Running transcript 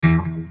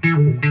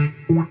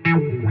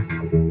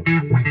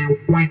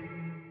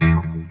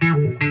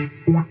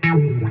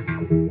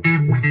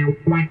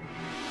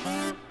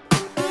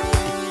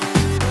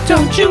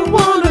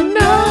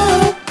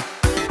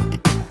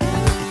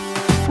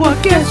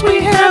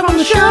live on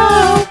the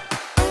show.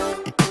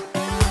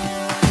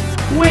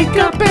 Wake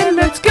up and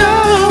let's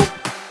go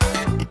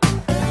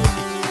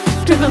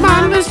to the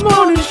Mindless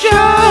Morning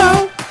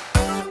Show.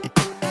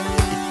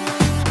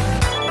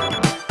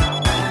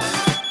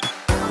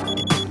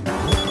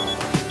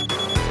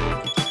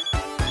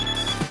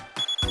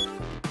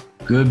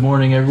 Good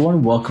morning,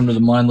 everyone. Welcome to the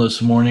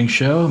Mindless Morning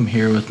Show. I'm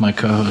here with my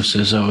co-host,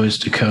 as always,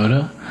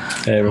 Dakota.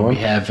 Hey, everyone.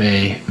 We have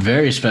a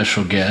very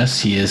special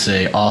guest. He is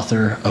an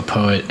author, a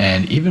poet,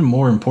 and even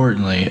more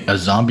importantly, a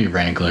zombie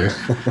wrangler.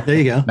 There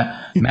you go.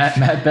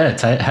 Matt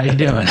Betts, how you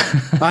doing?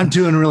 I'm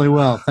doing really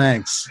well,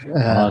 thanks.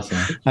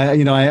 Awesome.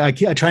 I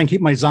try and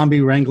keep my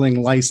zombie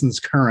wrangling license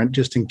current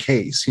just in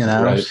case,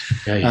 Right.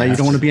 Yeah, you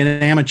don't want to be an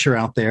amateur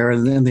out there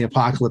and then the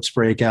apocalypse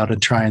break out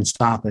and try and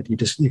stop it. You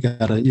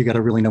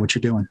gotta really know what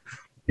you're doing.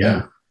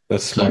 Yeah.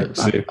 That's smart.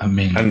 See, I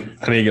mean, I need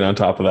to get on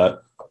top of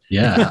that.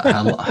 yeah.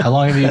 How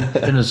long have you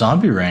been a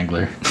zombie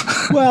wrangler?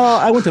 Well,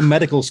 I went to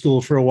medical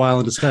school for a while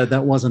and decided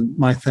that wasn't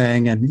my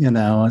thing,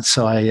 and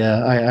so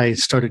I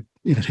started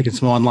taking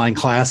some online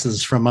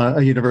classes from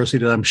a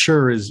university that I'm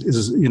sure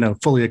is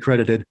fully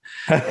accredited.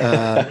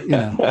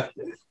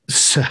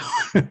 So,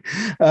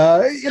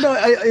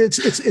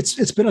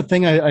 it's been a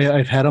thing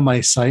I've had on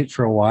my site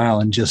for a while,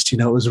 and just,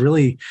 it was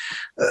really,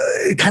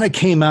 it kind of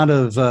came out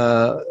of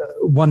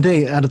one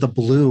day out of the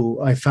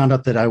blue. I found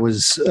out that I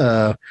was,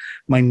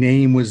 my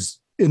name was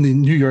in the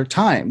New York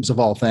Times of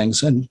all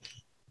things, and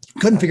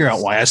couldn't figure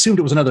out why. I assumed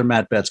it was another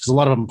Matt Betts because a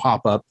lot of them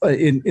pop up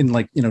in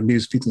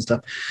news feeds and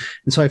stuff.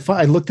 And so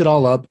I looked it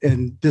all up,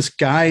 and this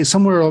guy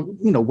somewhere,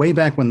 way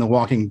back when The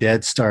Walking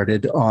Dead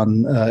started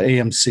on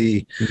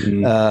AMC,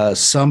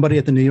 somebody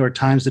at the New York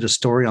Times did a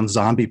story on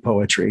zombie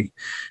poetry.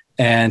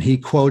 And he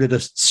quoted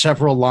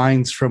several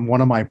lines from one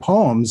of my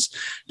poems,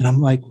 and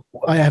I'm like,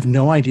 I have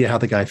no idea how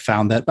the guy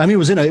found that. I mean, it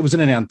was in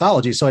an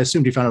anthology, so I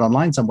assumed he found it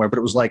online somewhere. But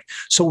it was like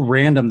so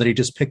random that he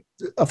just picked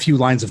a few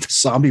lines of the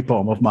zombie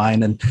poem of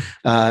mine, and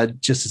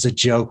just as a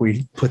joke,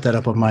 we put that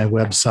up on my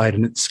website,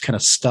 and it's kind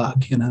of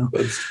stuck.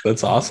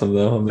 That's awesome,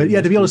 though. I mean, but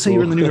yeah, to be able to say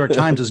you're in the New York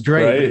Times is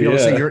great. Right, But to be able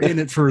to say you're in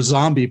it for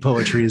zombie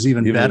poetry is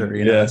even better.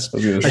 Yeah, I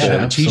should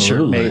have a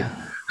T-shirt made.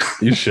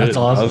 You should. That's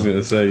awesome. I was going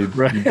to say, you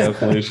Right.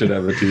 definitely should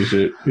have a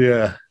T-shirt.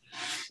 Yeah.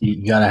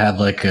 You got to have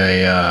like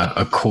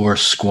a core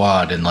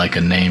squad and like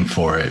a name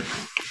for it.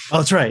 Oh,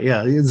 that's right.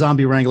 Yeah,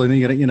 zombie wrangling.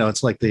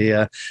 It's like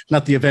the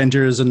not the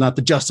Avengers and not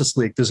the Justice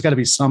League. There's got to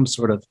be some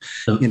sort of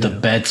The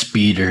Betts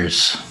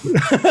Beaters. We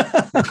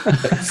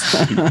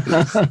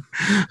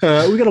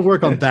got to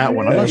work on that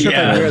one. I'm not sure if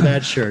I wear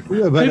that shirt,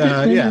 but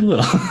Maybe yeah. a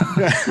little.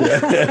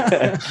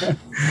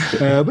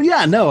 But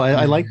yeah, no,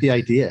 I like the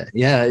idea.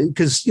 Yeah,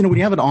 because when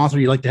you have an author,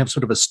 you like to have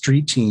sort of a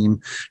street team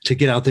to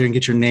get out there and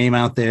get your name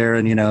out there,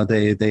 and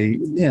they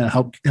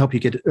help you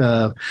get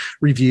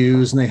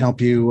reviews, and they help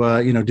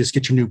you just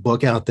get your new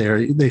book out there.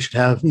 They should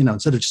have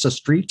instead of just a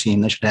street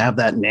team, they should have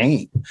that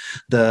name,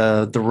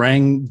 the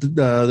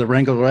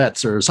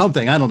Wranglerettes or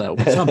something. I don't know,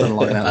 something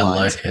along that line. I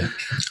like it.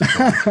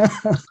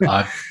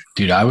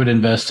 Dude, I would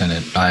invest in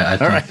it.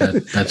 I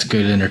think that's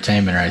good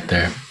entertainment right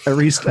there. At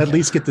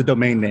least get the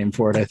domain name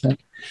for it, I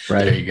think.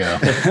 Right. There you go.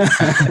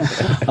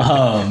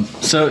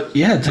 So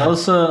yeah, tell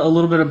us a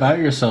little bit about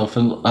yourself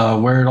and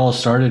where it all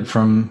started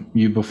from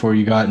you before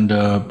you got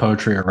into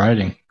poetry or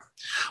writing.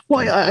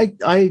 Well,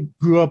 I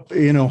grew up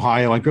in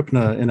Ohio. I grew up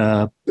in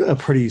a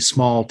pretty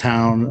small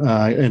town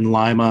in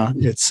Lima.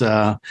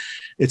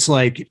 It's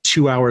like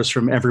 2 hours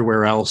from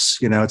everywhere else.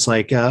 It's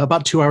like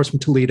about 2 hours from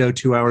Toledo,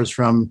 2 hours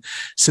from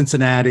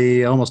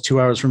Cincinnati, almost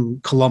 2 hours from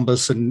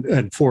Columbus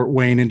and Fort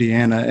Wayne,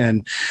 Indiana.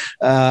 And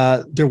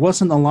there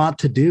wasn't a lot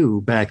to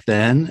do back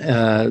then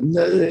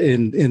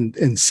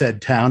in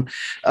said town.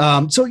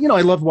 So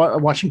I loved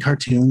watching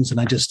cartoons, and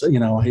I just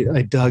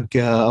I dug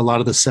a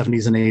lot of the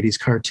 70s and 80s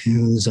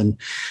cartoons, and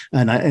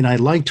I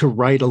liked to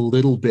write a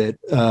little bit.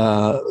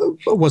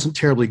 Wasn't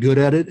terribly good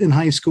at it in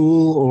high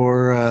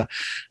school,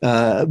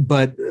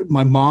 but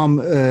my mom,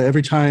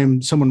 every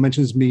time someone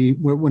mentions me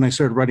when I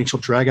started writing, she'll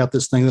drag out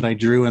this thing that I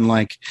drew in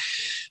like,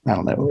 I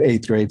don't know,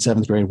 8th grade,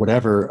 7th grade,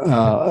 whatever,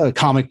 a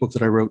comic book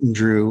that I wrote and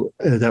drew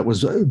that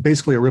was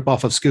basically a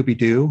ripoff of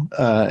Scooby-Doo.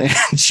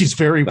 And she's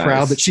very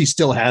proud that she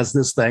still has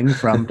this thing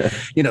from,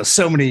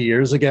 so many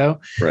years ago.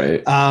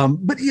 Right.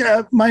 But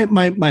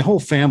my whole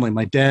family,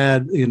 my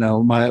dad,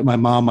 my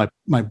mom,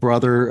 my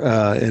brother,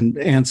 and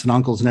aunts and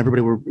uncles and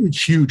everybody were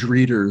huge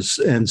readers.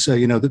 And so,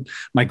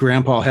 my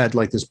grandpa had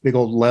like this big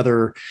old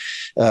leather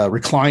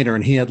recliner,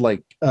 and he had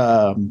like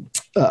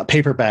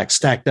paperback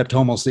stacked up to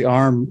almost the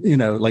arm,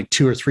 like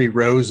 2 or 3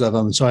 rows of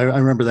them. So I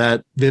remember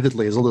that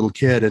vividly as a little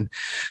kid. And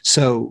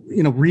so,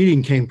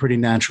 reading came pretty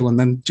natural. And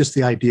then just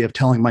the idea of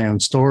telling my own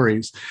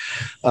stories.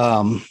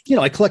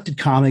 I collected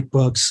comic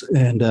books,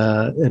 and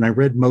I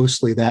read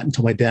mostly that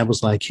until my dad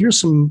was like, here's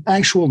some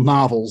actual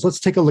novels. Let's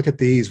take a look at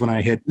these when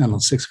I hit,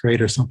 6th grade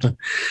or something.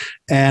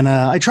 And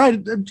I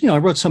tried, I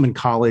wrote some in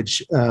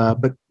college,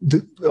 but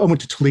I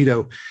went to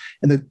Toledo.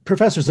 And the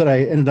professors that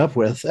I ended up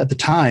with at the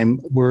time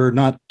were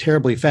not terribly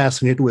terribly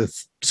fascinated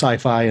with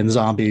sci-fi and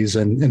zombies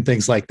and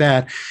things like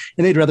that,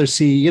 and they'd rather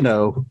see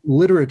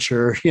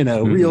literature,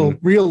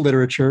 real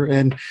literature,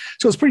 and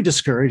so it's pretty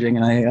discouraging.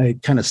 And I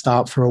kind of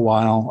stopped for a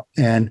while,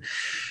 and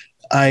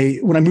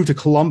when I moved to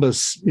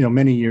Columbus,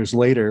 many years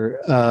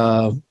later,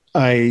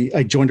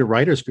 I joined a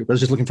writers group. I was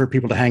just looking for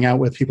people to hang out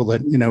with, people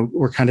that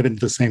were kind of into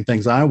the same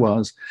things I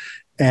was.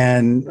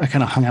 And I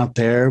kind of hung out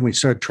there, and we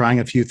started trying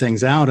a few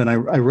things out. And I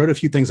wrote a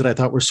few things that I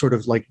thought were sort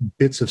of like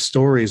bits of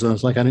stories. And I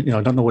was like, I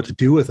don't know what to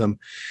do with them.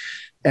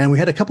 And we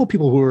had a couple of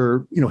people who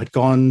were, had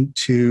gone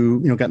to,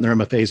 gotten their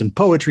MFAs in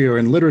poetry or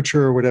in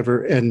literature or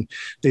whatever. And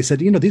they said,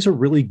 these are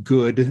really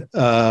good,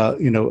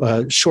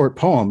 short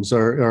poems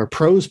or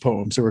prose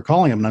poems, they were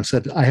calling them. And I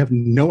said, I have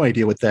no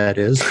idea what that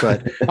is,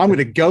 but I'm going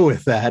to go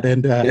with that.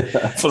 And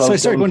so I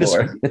started going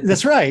to,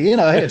 that's right.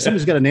 Hey, if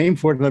somebody's got a name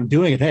for it and I'm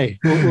doing it, hey,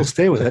 we'll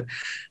stay with it.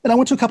 And I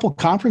went to a couple of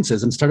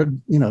conferences and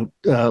started,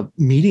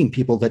 meeting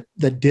people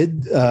that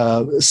did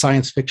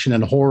science fiction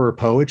and horror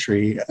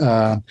poetry.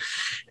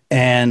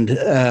 And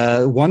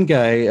one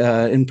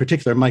guy in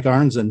particular, Mike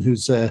Arnzen,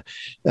 who's a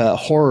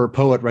horror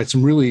poet, writes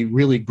some really,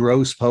 really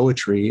gross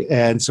poetry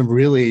and some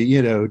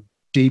really,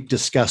 deep,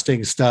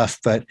 disgusting stuff.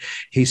 But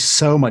he's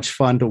so much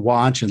fun to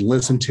watch and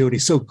listen to. And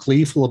he's so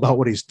gleeful about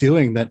what he's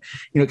doing that,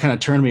 it kind of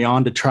turned me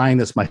on to trying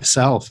this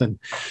myself. And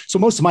so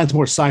most of mine's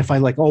more sci-fi,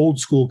 like old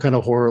school kind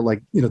of horror,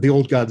 like, the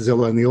old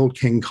Godzilla and the old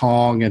King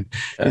Kong and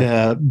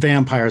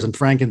vampires and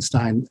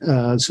Frankenstein.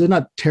 So they're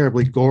not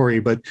terribly gory,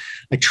 but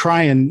I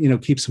try and,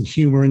 keep some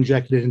humor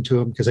injected into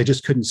them because I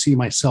just couldn't see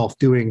myself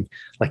doing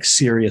like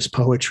serious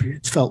poetry.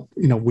 It felt,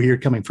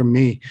 weird coming from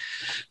me.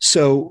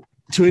 So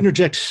to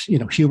interject,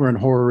 humor and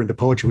horror into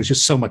poetry was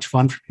just so much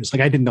fun for me. It's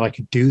like, I didn't know I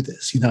could do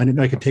this. I didn't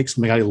know I could take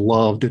something I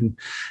loved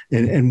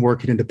and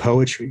work it into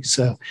poetry.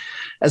 So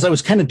as I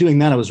was kind of doing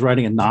that, I was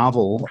writing a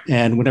novel.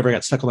 And whenever I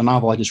got stuck on the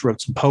novel, I just wrote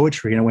some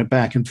poetry and I went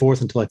back and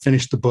forth until I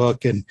finished the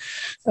book. And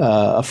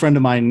a friend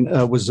of mine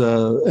was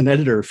an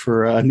editor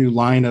for a new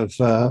line of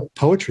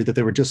poetry that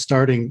they were just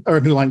starting, or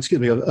a new line,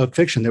 of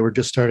fiction. They were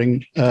just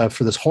starting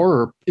for this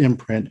horror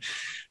imprint,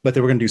 but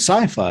they were going to do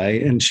sci-fi.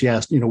 And she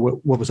asked,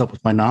 what was up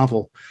with my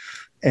novel?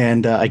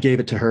 And I gave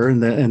it to her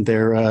and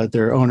their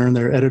owner and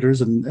their editors,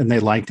 and they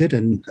liked it,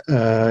 and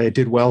it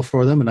did well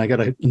for them. And I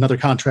got another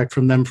contract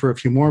from them for a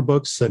few more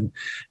books, and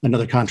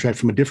another contract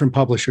from a different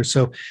publisher.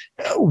 So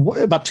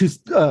about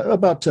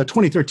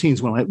 2013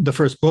 is when the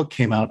first book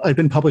came out. I've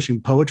been publishing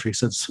poetry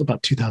since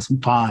about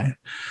 2005.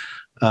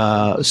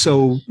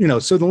 So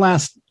the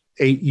last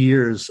 8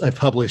 years, I've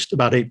published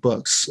about 8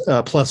 books,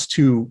 plus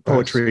 2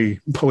 poetry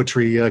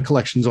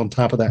collections on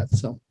top of that.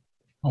 So.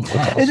 Oh,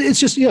 wow. It's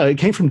just, it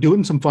came from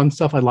doing some fun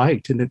stuff I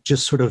liked, and it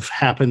just sort of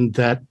happened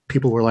that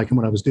people were liking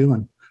what I was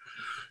doing.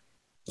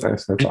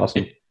 Nice. That's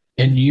awesome.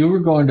 And you were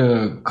going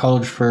to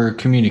college for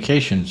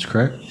communications,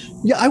 correct?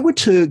 Yeah, I went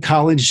to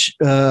college,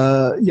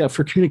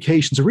 for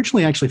communications.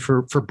 Originally, actually,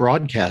 for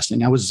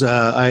broadcasting. I was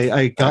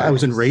I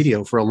was in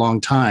radio for a long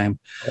time.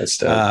 That's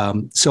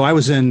dope. So I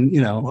was in,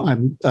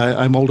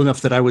 I'm old enough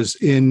that I was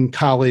in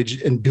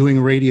college and doing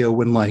radio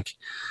when like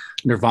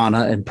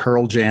Nirvana and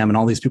Pearl Jam and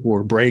all these people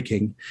were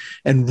breaking.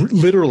 And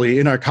literally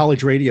in our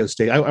college radio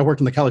station, I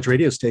worked in the college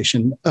radio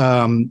station.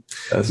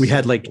 We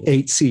had like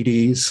 8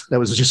 CDs. That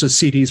was just as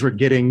CDs were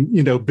getting,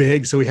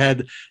 big. So we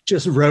had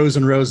just rows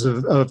and rows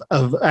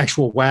of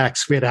actual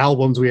wax. We had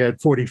albums, we had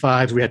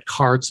 45s, we had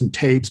carts and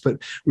tapes,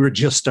 but we were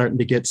just starting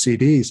to get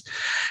CDs.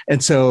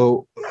 And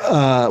so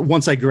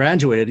once I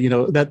graduated,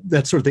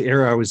 that's sort of the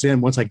era I was in.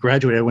 Once I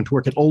graduated, I went to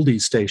work at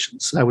oldies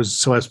stations. I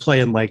was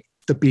playing like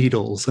the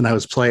Beatles, and I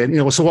was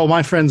playing, so while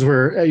my friends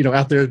were,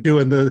 out there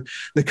doing the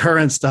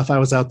current stuff, I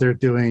was out there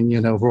doing,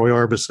 Roy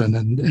Orbison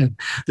and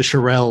the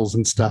Shirelles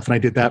and stuff. And I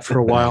did that for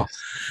a while.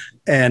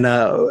 And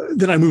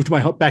then I moved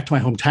back to my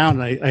hometown,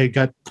 and I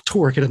got to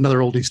work at another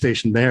oldie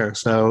station there.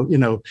 So,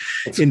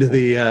 into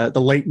the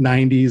late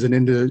 90s and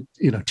into,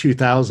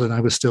 2000, I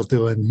was still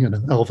doing,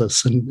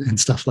 Elvis and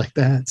stuff like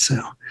that. So,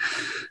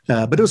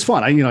 but it was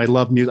fun. I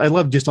love music. I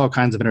love just all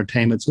kinds of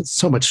entertainment. So it's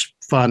so much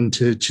fun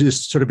to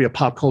just sort of be a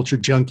pop culture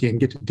junkie and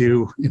get to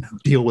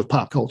deal with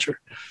pop culture.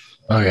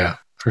 Oh, yeah,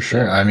 for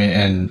sure. I mean,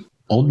 and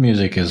old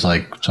music is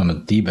like some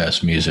of the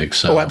best music.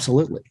 So. Oh,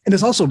 absolutely. And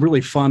it's also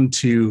really fun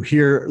to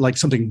hear like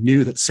something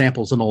new that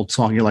samples an old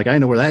song. You're like, I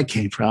know where that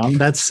came from.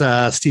 That's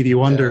Stevie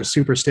Wonder,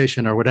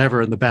 Superstition or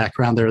whatever in the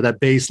background there.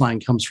 That bass line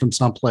comes from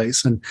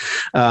someplace. And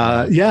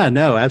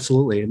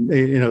absolutely. And,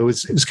 it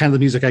was kind of the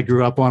music I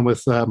grew up on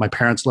with my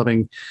parents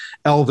loving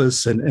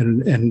Elvis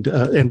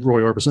and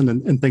Roy Orbison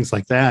and things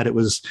like that.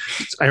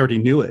 I already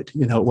knew it.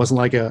 It wasn't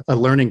like a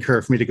learning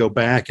curve for me to go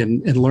back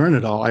and learn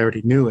it all. I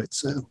already knew it.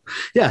 So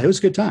yeah, it was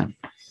a good time.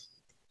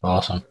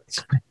 Awesome.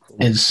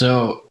 And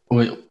so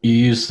you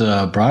use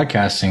the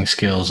broadcasting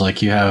skills,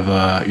 like you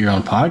have your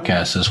own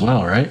podcast as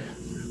well, right?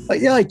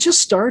 Yeah, I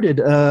just started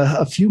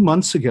a few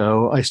months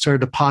ago. I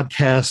started a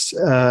podcast.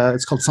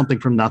 It's called Something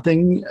from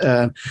Nothing.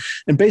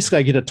 And basically,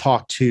 I get to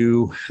talk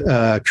to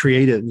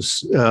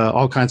creatives,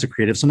 all kinds of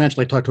creatives. So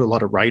naturally, I talk to a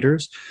lot of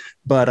writers,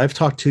 but I've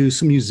talked to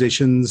some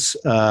musicians.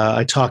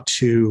 I talked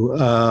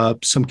to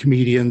some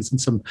comedians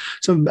and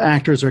some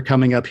actors are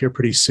coming up here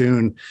pretty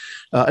soon,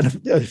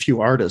 and a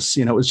few artists.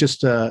 You know, it was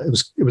just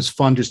it was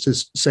fun just to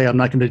say I'm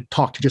not going to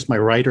talk to just my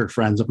writer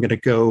friends. I'm going to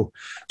go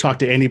talk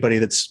to anybody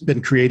that's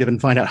been creative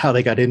and find out how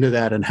they got into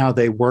that and how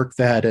they work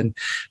that, and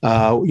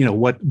you know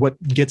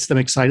what gets them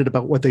excited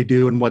about what they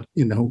do and what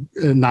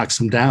knocks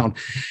them down.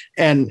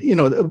 And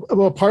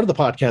well, part of the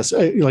podcast,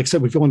 like I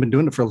said, we've only been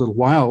doing it for a little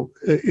while,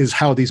 is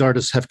how these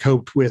artists have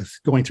coped with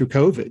going through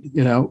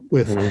COVID.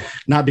 With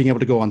not being able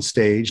to go on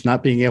stage,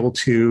 not being able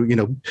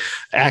to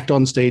act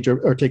on stage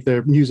or take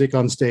their music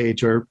on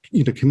stage, or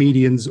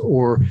comedians,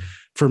 or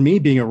for me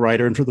being a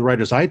writer and for the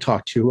writers I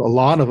talk to, a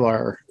lot of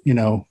our,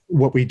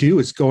 what we do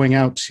is going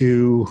out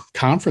to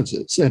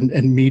conferences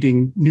and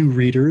meeting new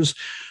readers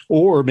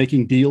or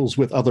making deals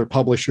with other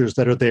publishers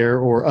that are there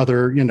or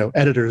other,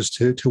 editors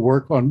to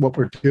work on what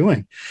we're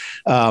doing.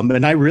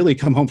 And I really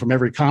come home from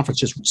every conference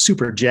just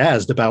super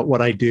jazzed about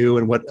what I do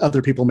and what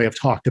other people may have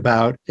talked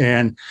about.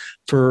 And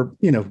for,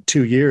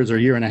 2 years or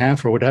a year and a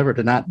half or whatever,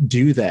 to not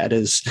do that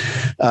is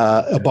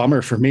a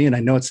bummer for me. And I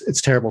know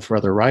it's terrible for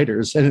other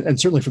writers and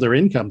certainly for their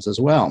incomes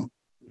as well.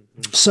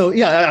 So,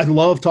 yeah, I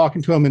love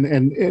talking to them.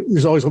 And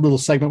there's always a little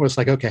segment where it's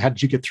like, okay, how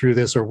did you get through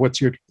this? Or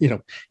what's your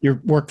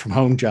work from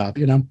home job,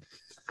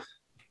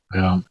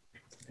 Yeah.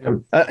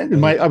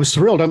 I was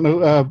thrilled.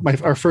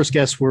 Our first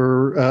guests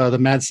were the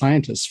mad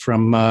scientists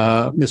from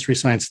Mystery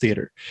Science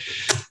Theater.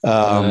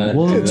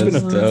 It's been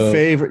a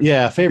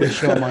favorite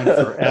show of mine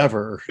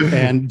forever.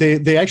 And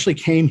they actually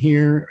came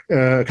here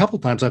a couple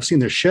of times. I've seen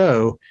their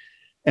show,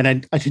 and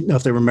I didn't know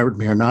if they remembered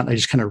me or not. I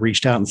just kind of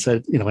reached out and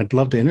said, I'd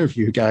love to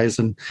interview you guys.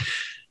 And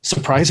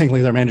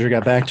surprisingly, their manager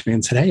got back to me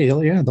and said, "Hey,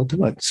 yeah, they'll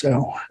do it."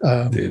 So,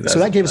 so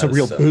that gave us a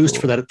real boost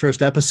for that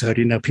first episode.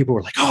 People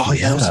were like, "Oh,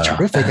 yeah, that was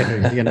terrific."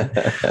 And,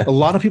 a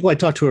lot of people I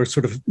talked to are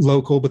sort of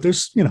local, but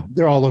there's,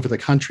 they're all over the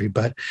country.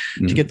 But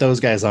to get those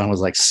guys on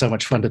was like so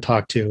much fun to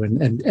talk to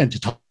and to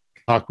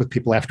talk with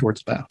people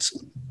afterwards about.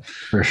 So.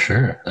 For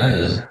sure,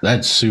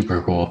 that's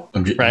super cool.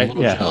 I'm a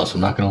little jealous.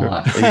 I'm not gonna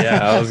lie. Yeah,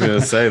 I was gonna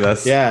say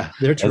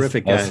they're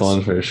terrific guys. That's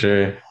fun for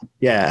sure.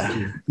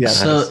 Yeah.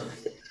 So.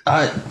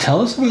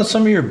 Tell us about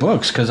some of your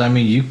books, because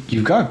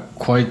you've got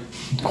quite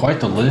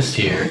the list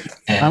here.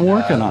 And, I'm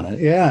working on it.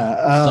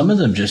 Yeah, some of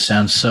them just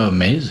sound so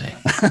amazing.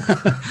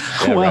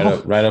 Right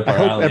up. I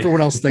hope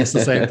everyone else thinks the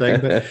same thing.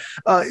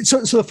 But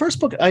so the first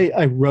book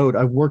I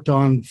worked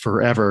on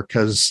forever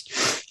because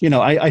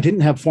I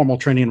didn't have formal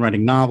training in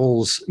writing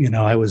novels.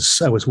 I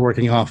was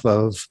working off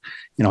of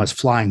I was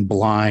flying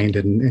blind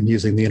and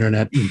using the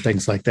internet and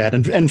things like that,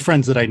 and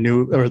friends that I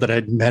knew or that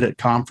I'd met at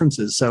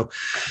conferences. So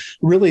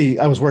really,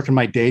 I was working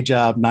my day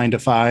job 9 to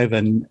 5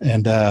 and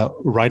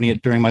writing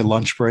it during my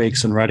lunch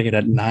breaks and writing it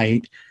at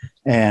night.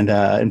 And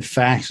in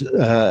fact,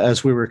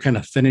 as we were kind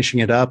of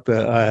finishing it up,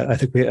 I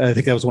think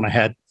that was when I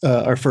had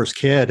our first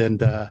kid,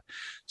 and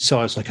so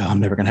I was like, "Oh,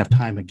 I'm never going to have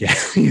time again.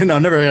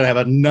 I'm never going to have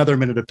another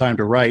minute of time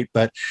to write."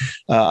 But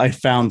I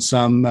found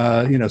some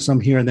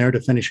here and there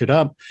to finish it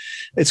up.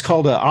 It's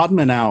called Odd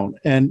Man Out,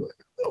 and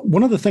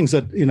one of the things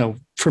that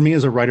for me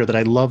as a writer that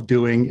I love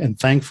doing, and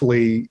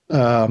thankfully.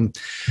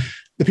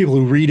 The people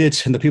who read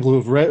it and the people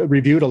who've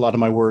reviewed a lot of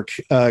my work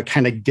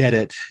kind of get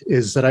it,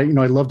 is that I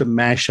love to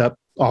mash up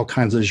all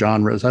kinds of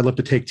genres. I love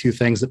to take two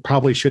things that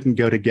probably shouldn't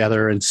go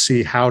together and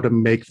see how to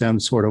make them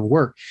sort of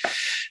work.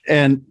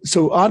 And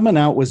so Odd Man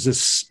Out was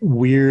this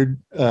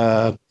weird,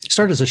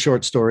 started as a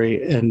short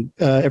story. And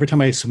every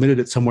time I submitted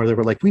it somewhere, they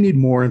were like, "We need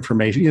more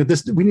information.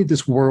 We need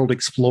this world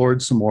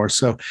explored some more."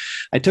 So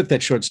I took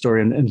that short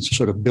story and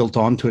sort of built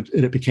onto it,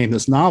 and it became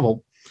this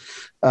novel.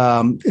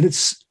 And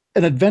it's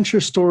an adventure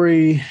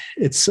story.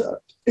 It's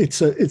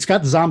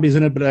got zombies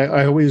in it, but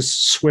I always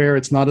swear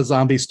it's not a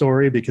zombie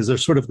story because they're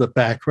sort of the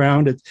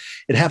background.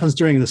 It happens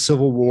during the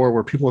Civil War,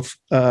 where people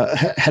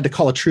had to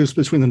call a truce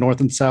between the North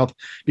and South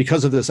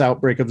because of this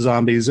outbreak of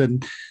zombies,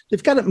 and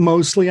they've got it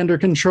mostly under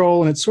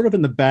control, and it's sort of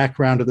in the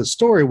background of the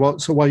story.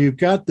 So while you've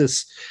got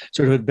this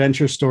sort of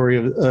adventure story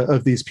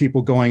of these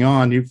people going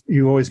on,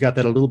 you always got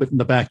that a little bit in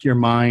the back of your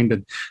mind,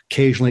 and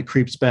occasionally it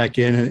creeps back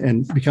in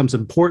and becomes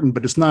important.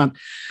 But it's not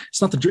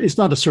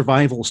a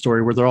survival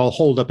story where they're all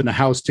holed up in a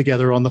house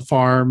together on the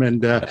farm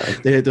and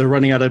they're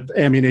running out of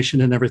ammunition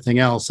and everything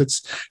else.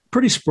 It's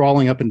pretty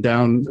sprawling up and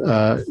down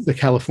the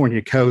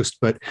California coast,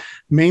 but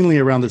mainly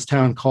around this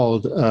town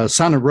called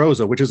Santa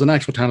Rosa, which is an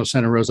actual town of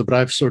Santa Rosa, but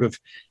I've sort of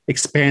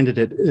expanded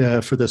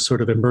it for this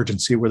sort of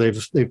emergency where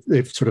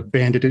they've sort of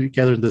banded it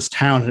together in this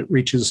town, and it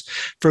reaches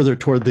further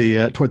toward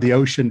the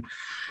ocean.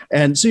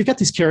 And so you've got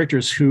these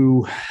characters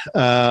who,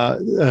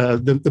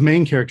 the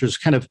main characters,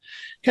 kind of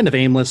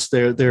aimless.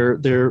 They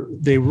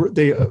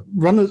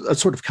run a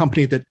sort of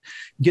company that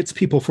gets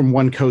people from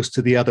one coast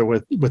to the other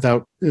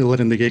without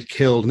letting them get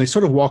killed. And they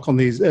sort of walk on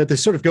these. They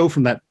sort of go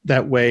from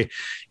that way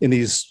in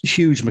these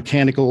huge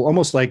mechanical,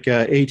 almost like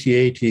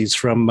AT-ATs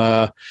from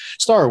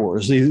Star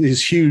Wars.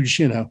 These huge,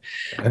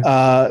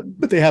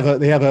 but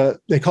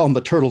they call them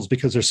the turtles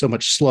because they're so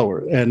much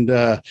slower. And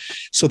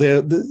so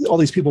all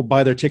these people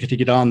buy their ticket to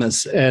get on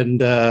this and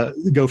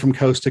go from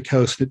coast to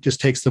coast. It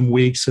just takes them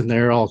weeks, and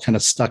they're all kind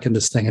of stuck in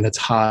this thing, and it's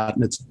hot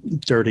and it's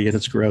dirty and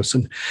it's gross.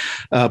 And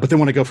but they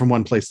want to go from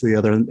one place to the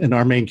other, and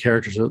our main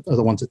characters are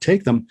the ones that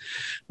take them,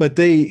 but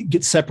they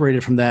get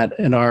separated from that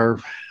and are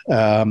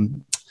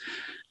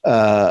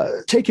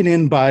taken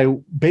in by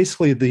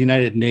basically the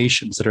United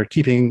Nations that are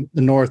keeping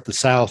the North, the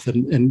South,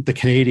 and the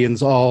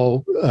Canadians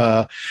all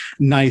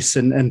nice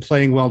and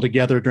playing well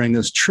together during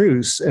this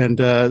truce. And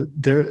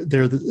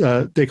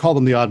they call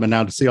them the odd man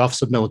out. It's the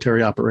Office of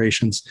Military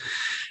Operations.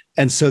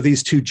 And so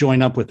these two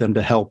join up with them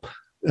to help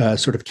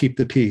sort of keep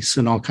the peace,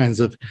 and all kinds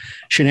of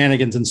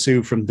shenanigans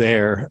ensue from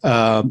there.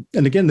 And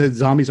again, the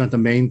zombies aren't the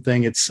main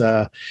thing. It's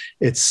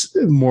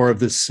more of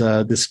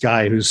this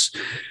guy who's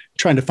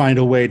trying to find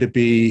a way to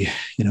be,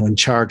 in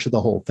charge of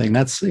the whole thing.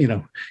 That's,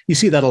 you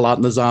see that a lot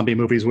in the zombie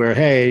movies where,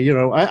 hey,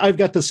 I've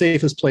got the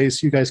safest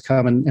place, you guys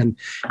come and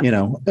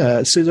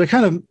so they're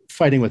kind of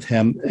fighting with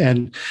him.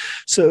 And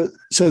so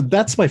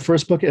that's my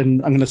first book.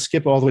 And I'm going to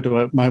skip all the way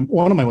to my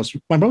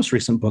most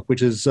recent book,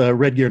 which is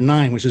Red Gear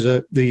 9, which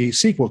is the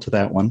sequel to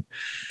that one.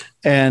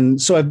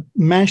 And so I've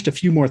mashed a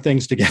few more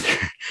things together.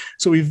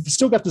 So we've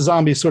still got the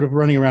zombies sort of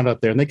running around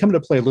out there, and they come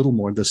into play a little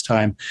more this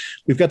time.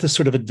 We've got this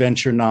sort of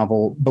adventure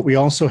novel, but we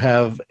also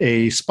have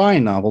a spy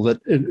novel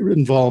that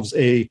involves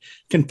a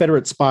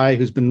Confederate spy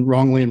who's been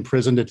wrongly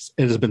imprisoned and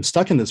has been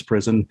stuck in this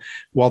prison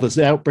while this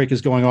outbreak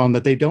is going on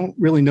that they don't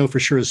really know for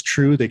sure is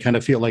true. They kind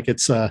of feel like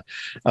it's a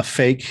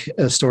fake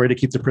story to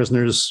keep the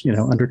prisoners,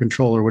 under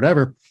control or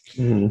whatever.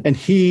 Mm-hmm. And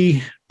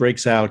he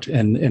breaks out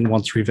and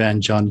wants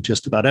revenge on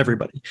just about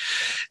everybody.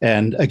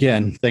 And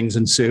again, things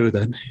ensue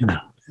that,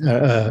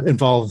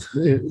 involve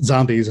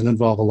zombies and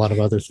involve a lot of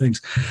other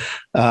things.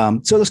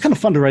 So it was kind of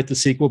fun to write the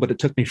sequel, but it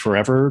took me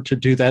forever to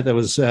do that. That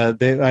was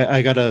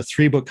I got a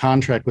 3-book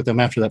contract with them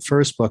after that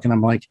first book, and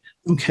I'm like,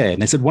 okay.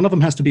 And they said one of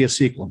them has to be a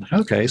sequel. I'm like,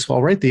 okay, so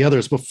I'll write the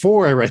others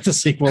before I write the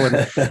sequel.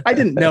 And I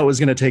didn't know it was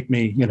going to take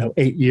me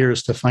 8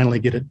 years to finally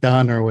get it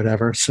done or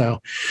whatever. So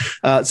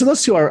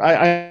those two are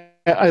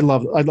I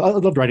loved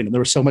writing them.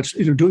 There was so much,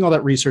 doing all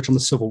that research on the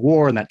Civil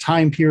War and that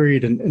time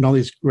period and all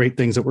these great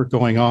things that were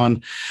going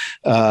on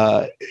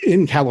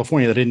in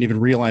California that I didn't even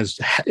realize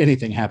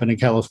anything happened in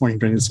California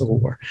during the Civil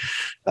War.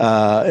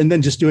 And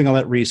then just doing all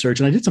that research.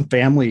 And I did some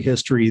family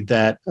history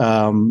that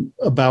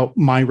about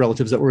my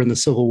relatives that were in the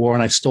Civil War.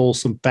 And I stole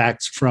some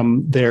facts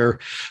from their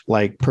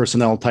like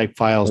personnel type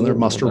files and their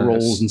muster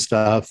rolls and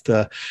stuff.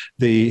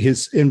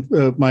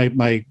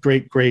 My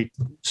great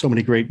so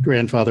many great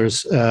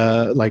grandfathers,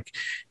 like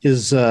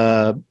his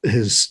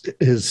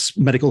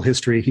medical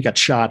history. He got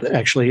shot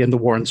actually in the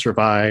war and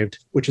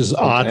survived, which is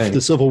odd for the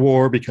Civil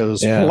War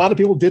because a lot of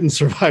people didn't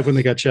survive when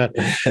they got shot.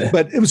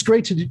 But it was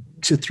great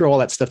to throw all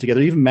that stuff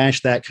together, even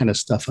mash that kind of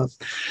stuff up.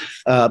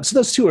 So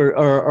those two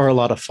are a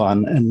lot of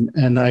fun,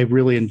 and I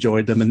really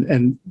enjoyed them.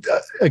 And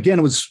again,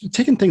 it was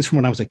taking things from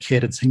when I was a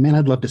kid and saying, man,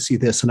 I'd love to see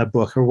this in a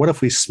book, or what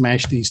if we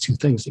smash these two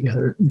things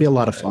together? It'd be a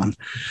lot of fun.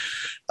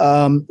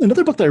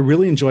 Another book that I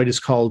really enjoyed is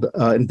called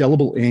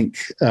Indelible Ink.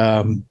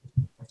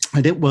 And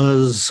I think it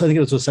was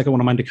the second one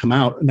of mine to come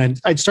out. And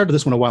I'd started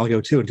this one a while ago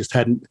too, and just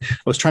I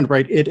was trying to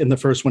write it and the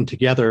first one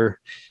together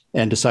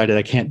and decided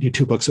I can't do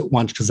 2 books at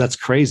once because that's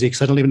crazy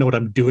because I don't even know what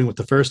I'm doing with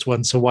the first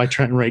one. So why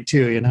try and write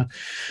 2,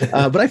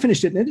 But I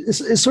finished it. And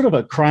it's sort of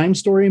a crime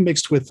story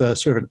mixed with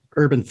sort of an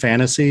urban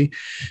fantasy.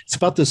 It's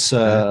about this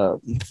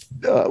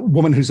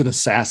woman who's an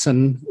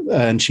assassin,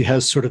 and she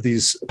has sort of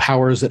these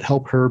powers that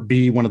help her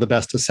be one of the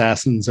best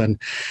assassins.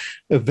 And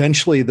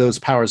eventually those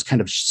powers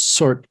kind of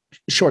short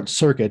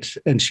circuit,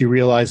 and she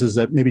realizes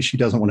that maybe she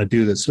doesn't want to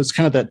do this. So it's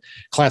kind of that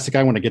classic,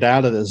 I want to get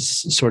out of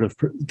this sort of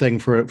thing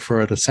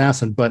for an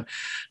assassin. But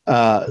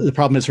the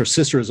problem is her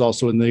sister is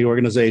also in the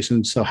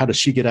organization. So how does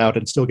she get out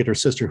and still get her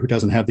sister, who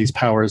doesn't have these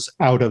powers,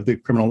 out of the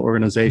criminal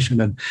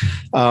organization? And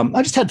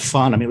I just had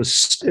fun. I mean,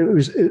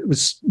 it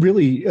was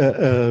really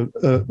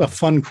a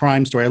fun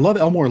crime story. I love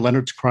Elmore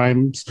Leonard's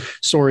crime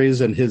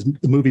stories and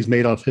the movies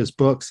made off his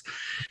books.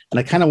 And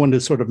I kind of wanted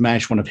to sort of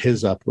mash one of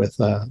his up with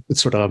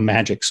sort of a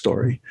magic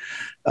story.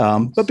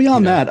 But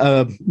beyond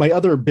that, my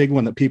other big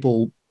one that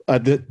people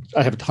that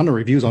I have a ton of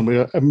reviews on,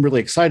 I'm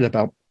really excited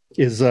about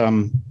is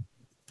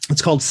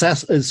it's called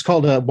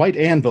White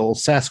Anvil,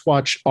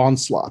 Sasquatch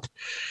Onslaught.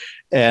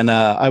 And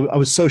I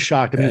was so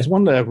shocked. I mean, it's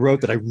one that I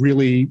wrote that I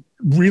really,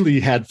 really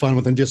had fun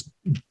with and just,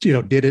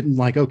 did it and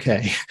like,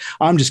 okay,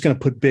 I'm just going to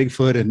put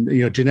Bigfoot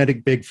and,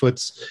 genetic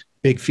Bigfoot's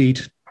big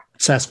feet,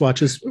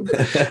 Sasquatches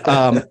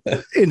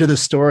into the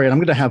story, and I'm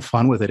going to have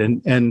fun with it.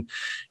 And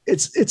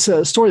it's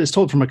a story that's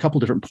told from a couple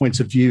different points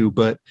of view,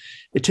 but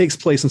it takes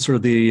place in sort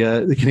of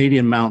the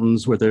Canadian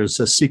mountains, where there's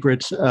a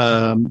secret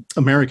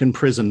American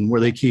prison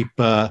where they keep.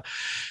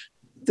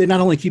 They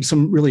not only keep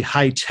some really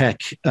high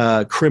tech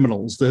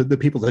criminals, the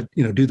people that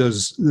do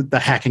the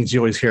hackings you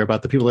always hear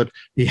about, the people that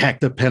hack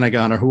the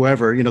Pentagon or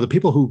whoever, the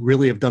people who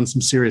really have done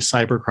some serious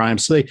cyber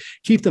crimes. So they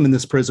keep them in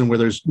this prison where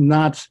there's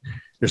no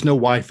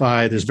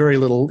Wi-Fi, there's very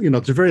little,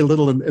 there's very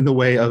little in the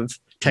way of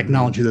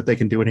technology that they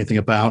can do anything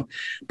about.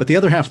 But the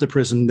other half of the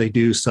prison, they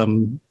do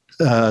some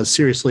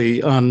seriously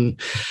some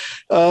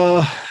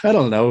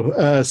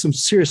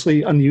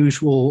seriously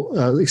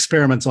unusual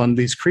experiments on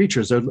these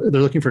creatures. They're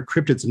looking for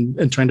cryptids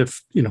and trying to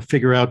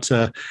figure out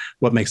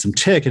what makes them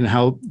tick and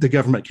how the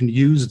government can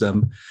use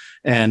them.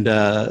 And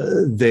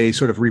they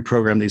sort of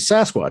reprogram these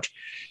Sasquatch.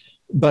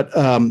 But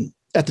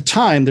at the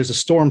time, there's a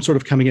storm sort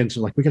of coming in.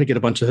 So like, we got to get a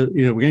bunch of,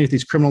 we're going to get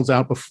these criminals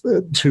out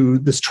to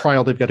this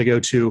trial they've got to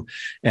go to.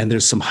 And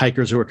there's some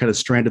hikers who are kind of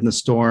stranded in the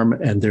storm.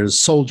 And there's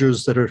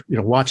soldiers that are,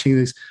 watching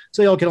these.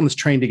 So they all get on this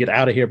train to get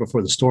out of here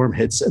before the storm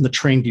hits. And the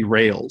train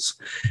derails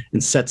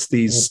and sets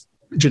these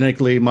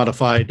genetically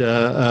modified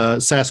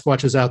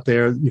Sasquatches out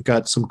there. You've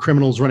got some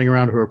criminals running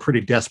around who are pretty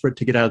desperate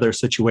to get out of their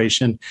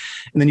situation.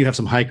 And then you have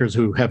some hikers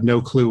who have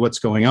no clue what's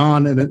going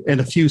on,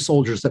 and a few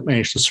soldiers that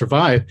manage to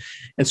survive.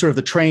 And sort of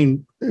the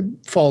train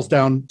falls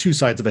down two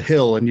sides of a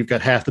hill, and you've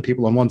got half the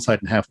people on one side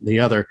and half on the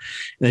other.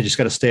 And they just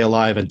got to stay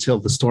alive until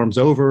the storm's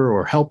over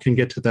or help can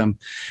get to them.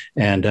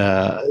 And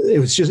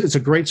it's a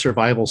great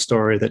survival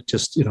story that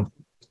just,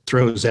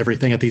 throws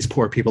everything at these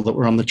poor people that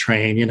were on the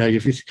train.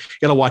 You've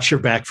got to watch your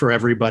back for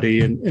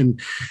everybody.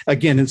 And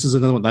again, this is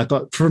another one that I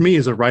thought, for me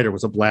as a writer,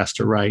 was a blast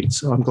to write.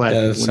 So I'm glad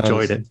you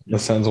enjoyed it. That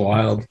sounds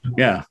wild.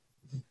 Yeah.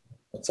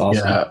 That's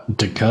awesome. Yeah,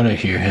 Dakota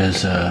here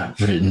has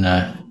written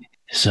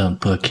his own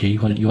book here.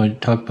 You want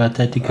to talk about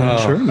that,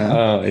 Dakota? Sure,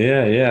 man.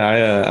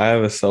 Yeah. I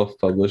have a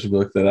self-published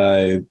book that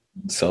I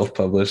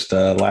self-published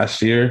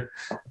last year.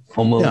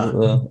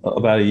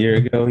 About a year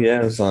ago.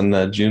 Yeah, it was on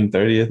June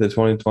 30th of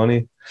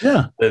 2020.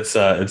 Yeah, it's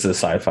a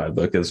sci-fi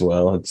book as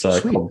well. It's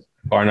called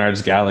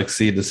Barnard's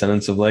Galaxy: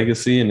 Descendants of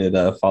Legacy, and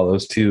it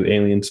follows two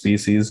alien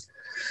species,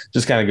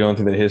 just kind of going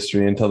through the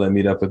history until they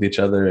meet up with each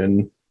other,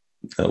 and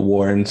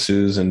war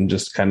ensues, and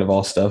just kind of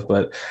all stuff.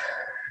 But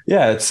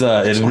yeah, it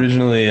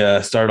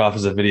originally started off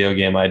as a video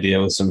game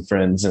idea with some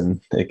friends,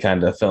 and it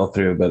kind of fell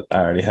through. But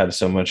I already had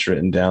so much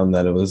written down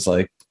that it was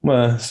like,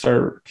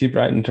 keep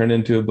writing, turn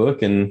into a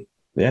book. And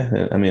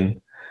yeah, I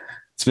mean,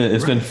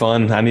 it's been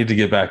fun. I need to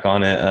get back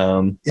on it.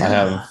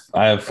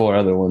 I have 4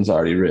 other ones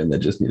already written that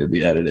just need to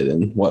be edited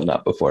and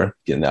whatnot before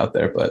getting out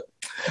there. But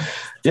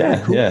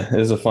yeah, cool. Yeah, it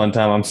was a fun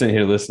time. I'm sitting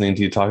here listening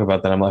to you talk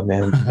about that. I'm like,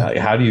 man,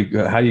 how do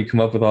you come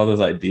up with all those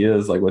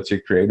ideas? Like, what's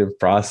your creative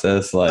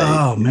process like?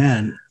 Oh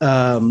man.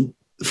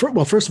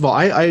 First of all,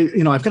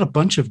 I've got a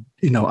bunch of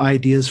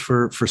ideas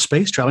for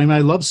space travel. I mean, I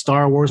love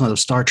Star Wars and I love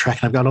Star Trek,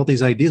 and I've got all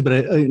these ideas. But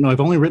I've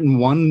only written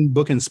one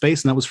book in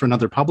space, and that was for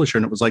another publisher,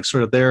 and it was like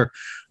sort of their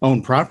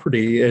own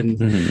property.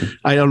 And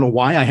I don't know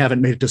why I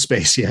haven't made it to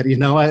space yet.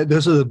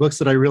 Those are the books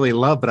that I really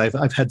love, but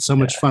I've had so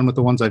much fun with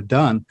the ones I've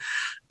done.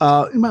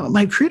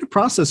 My creative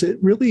process, it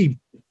really,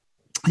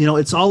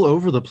 it's all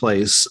over the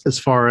place as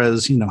far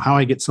as how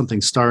I get something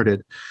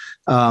started.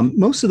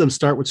 Most of them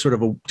start with sort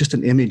of just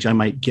an image I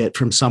might get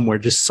from somewhere,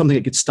 just something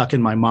that gets stuck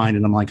in my mind.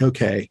 And I'm like,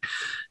 okay,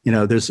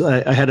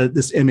 I had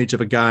this image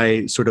of a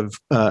guy sort of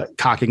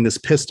cocking this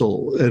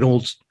pistol, an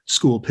old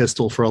school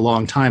pistol, for a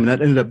long time. And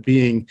that ended up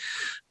being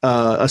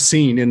a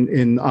scene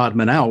in Odd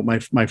Man Out,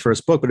 my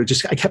first book. But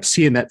I kept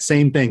seeing that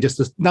same thing,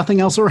 just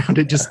nothing else around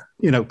it, just,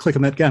 click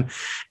on that gun.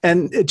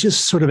 And it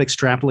just sort of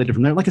extrapolated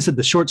from there. Like I said,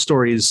 the short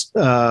stories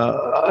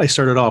I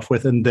started off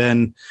with, and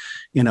then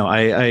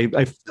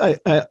I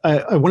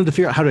wanted to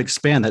figure out how to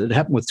expand that. It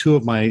happened with 2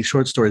 of my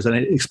short stories, and I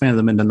expanded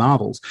them into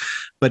novels.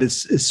 But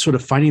it's sort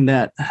of finding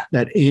that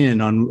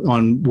in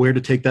on where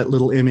to take that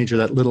little image or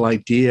that little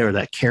idea or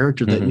that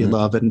character that you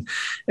love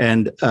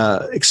and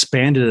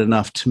expand it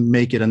enough to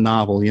make it a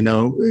novel.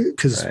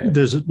 Because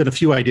there's been a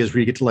few ideas where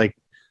you get to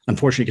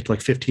unfortunately get to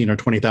 15 or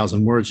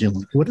 20,000 words. You're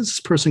like, what is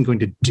this person going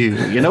to do?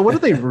 What are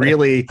they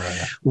really,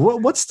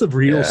 what's the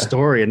real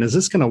story? And is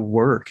this going to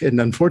work? And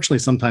unfortunately,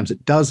 sometimes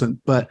it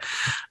doesn't. But,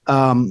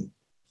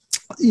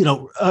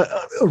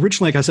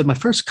 originally, like I said, my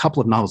first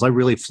couple of novels I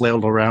really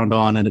flailed around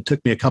on, and it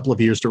took me a couple of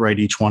years to write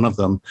each one of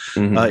them,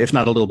 if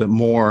not a little bit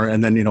more.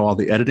 And then, all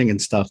the editing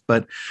and stuff.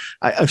 But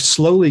I've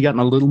slowly gotten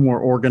a little more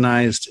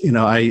organized.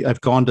 I've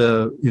gone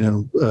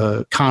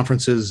to,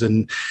 conferences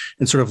and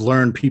sort of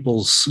learned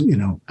people's,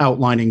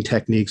 outlining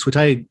techniques, which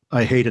I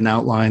hate an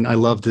outline. I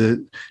love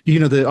the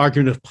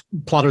argument of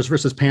plotters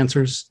versus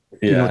pantsers.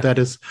 You know what that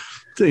is?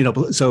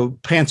 So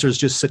pantsers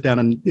just sit down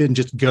and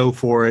just go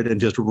for it and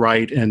just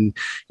write, and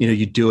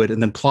you do it.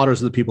 And then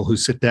plotters are the people who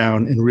sit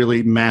down and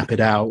really map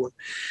it out.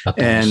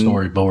 And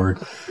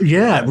storyboard.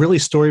 Yeah, really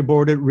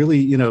storyboard it. Really,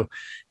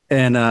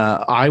 And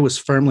I was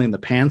firmly in the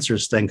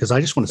Pantsers thing because I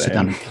just want to sit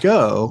down and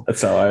go.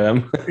 That's how I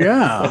am.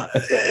 Yeah.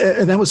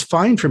 And that was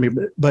fine for me.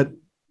 But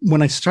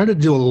when I started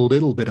to do a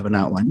little bit of an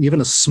outline,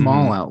 even a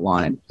small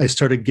outline, I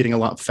started getting a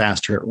lot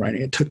faster at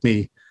writing. It took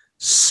me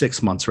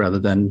 6 months rather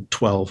than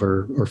 12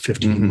 or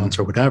 15 months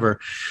or whatever.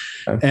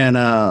 Okay.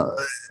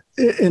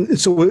 And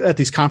so at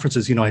these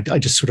conferences, I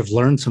just sort of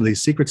learned some of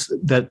these secrets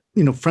that,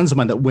 friends of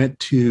mine that went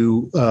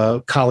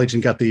to college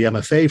and got the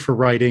MFA for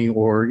writing,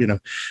 or,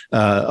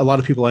 a lot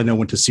of people I know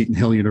went to Seton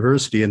Hill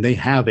University, and they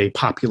have a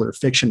popular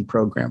fiction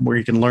program where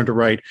you can learn to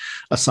write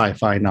a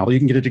sci-fi novel. You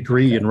can get a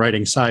degree in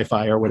writing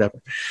sci-fi or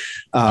whatever.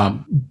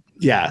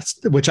 Yeah,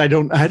 which I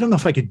don't know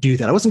if I could do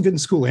that. I wasn't good in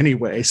school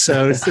anyway.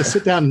 So to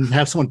sit down and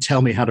have someone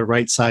tell me how to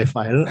write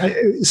sci-fi,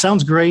 it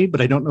sounds great,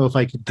 but I don't know if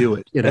I could do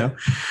it,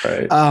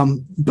 Right.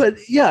 But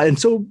yeah, and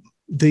so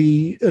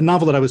the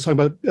novel that I was talking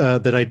about,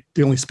 the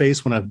only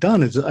space one I've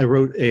done is I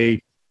wrote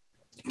a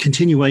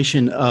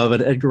continuation of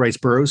an Edgar Rice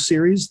Burroughs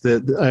series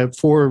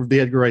for the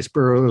Edgar Rice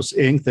Burroughs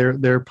Inc.,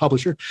 their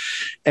publisher.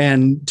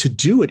 And to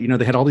do it,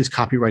 they had all these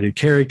copyrighted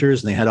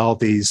characters, and they had all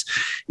these,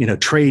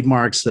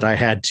 trademarks that I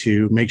had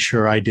to make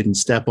sure I didn't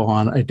step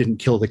on. I didn't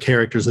kill the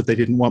characters that they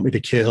didn't want me to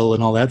kill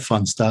and all that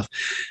fun stuff.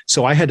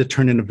 So I had to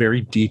turn in a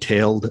very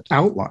detailed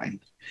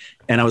outline.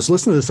 And I was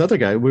listening to this other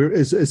guy.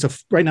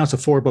 Right now it's a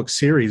 4-book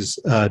series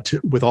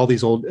with all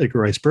these old Edgar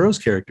Rice Burroughs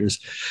characters.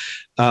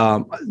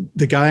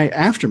 The guy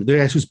after me, the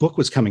guy whose book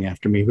was coming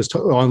after me, was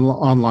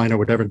online or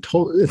whatever,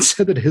 and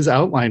said that his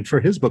outline for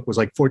his book was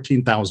like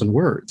 14,000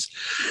 words.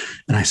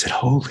 And I said,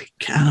 "Holy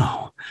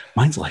cow,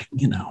 mine's like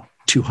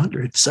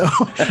 200, so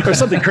or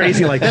something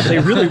crazy like that." They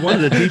really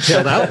wanted a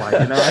detailed outline,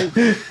 and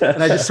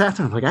I just sat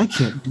down. I'm like, I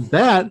can't do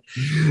that.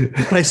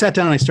 But I sat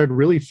down and I started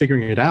really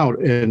figuring it out.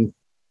 And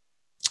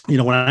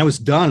when I was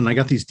done and I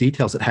got these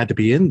details that had to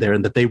be in there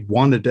and that they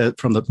wanted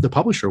from the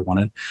publisher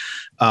wanted,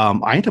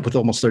 I ended up with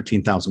almost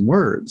 13,000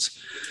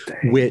 words.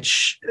 Dang.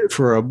 Which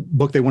for a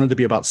book they wanted to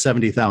be about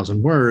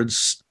 70,000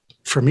 words.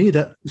 For me,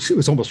 that it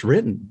was almost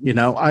written.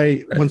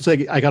 Once I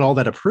got all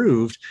that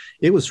approved,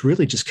 it was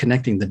really just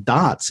connecting the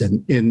dots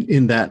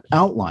in that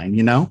outline.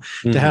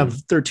 To have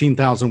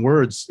 13,000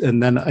 words,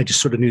 and then I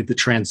just sort of needed the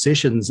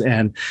transitions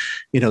and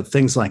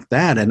things like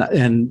that.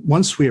 And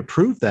once we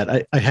approved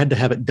that, I had to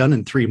have it done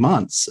in 3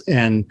 months,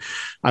 and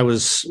I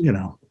was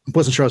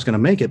wasn't sure I was going to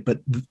make it, but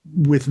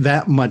with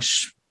that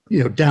much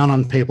down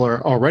on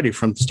paper already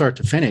from start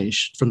to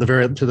finish, from the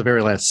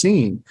very last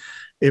scene,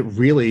 it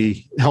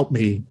really helped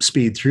me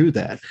speed through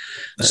that.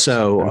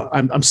 So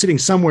I'm sitting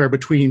somewhere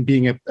between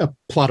being a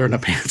plotter and a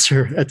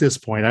pantser at this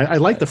point. I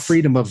like the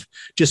freedom of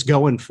just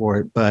going for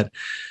it, but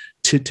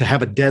to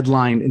have a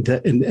deadline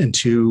and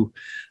to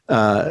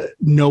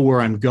know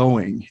where I'm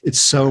going, it's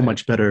so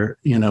much better,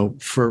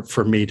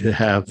 for me to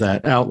have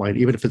that outline,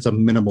 even if it's a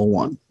minimal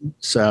one.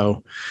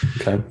 So,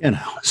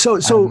 so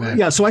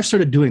I've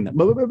started doing that.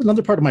 But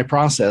another part of my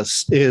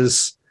process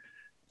is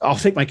I'll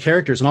take my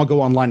characters and I'll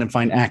go online and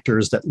find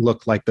actors that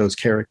look like those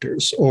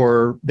characters,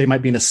 or they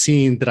might be in a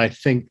scene that I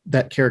think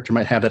that character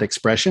might have that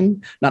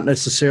expression, not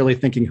necessarily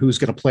thinking who's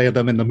going to play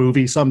them in the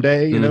movie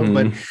someday,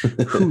 but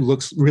who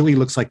really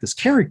looks like this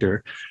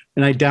character.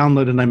 And I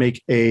download and I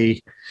make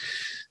a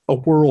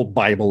world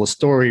Bible, a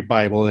story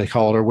Bible, they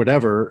call it, or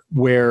whatever,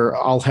 where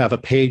I'll have a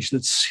page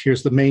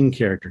here's the main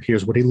character,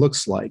 here's what he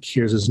looks like,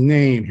 here's his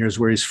name, here's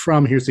where he's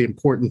from, here's the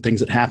important things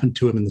that happened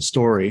to him in the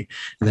story,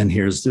 and then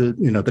here's the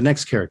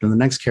next character and the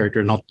next character,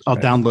 and I'll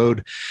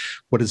download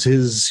what is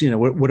his,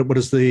 what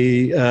does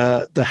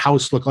the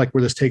house look like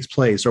where this takes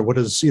place, or what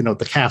is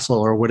the castle,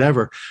 or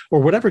whatever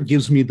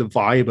gives me the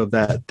vibe of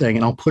that thing,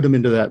 and I'll put them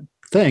into that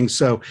thing.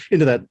 So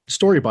into that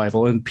story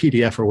Bible in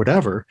PDF or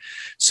whatever.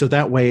 So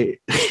that way,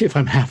 if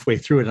I'm halfway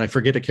through it and I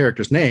forget a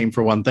character's name,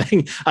 for one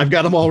thing, I've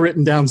got them all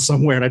written down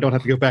somewhere and I don't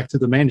have to go back to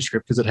the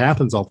manuscript, because it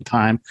happens all the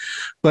time.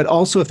 But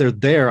also if they're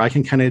there, I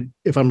can kind of,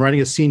 if I'm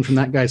writing a scene from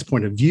that guy's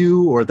point of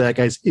view, or that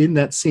guy's in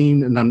that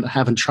scene and I'm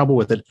having trouble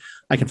with it,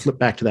 I can flip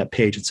back to that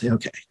page and say,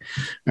 okay,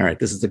 all right,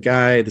 this is the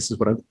guy, this is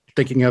what I'm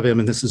thinking of him,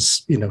 and this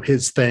is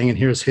his thing, and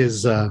here's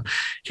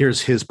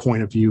his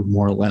point of view,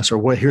 more or less,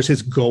 or here's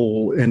his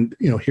goal, and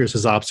here's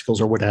his obstacles,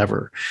 or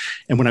whatever.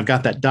 And when I've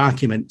got that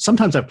document,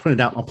 sometimes I print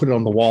it out and I'll put it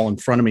on the wall in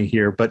front of me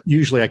here, but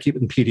usually I keep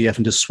it in PDF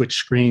and just switch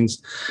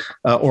screens,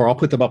 or I'll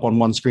put them up on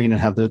one screen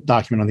and have the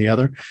document on the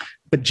other.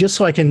 But just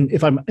so I can,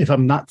 if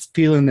I'm not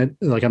feeling it,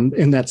 like I'm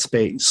in that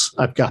space,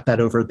 I've got that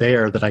over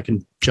there that I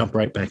can jump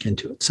right back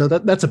into it. So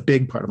that's a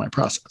big part of my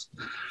process.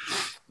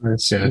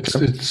 Yeah,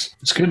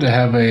 it's good to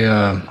have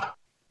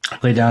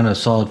lay down a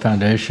solid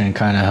foundation and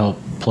kind of help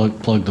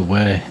plug the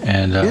way.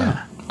 And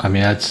I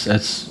mean,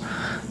 that's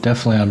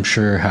definitely, I'm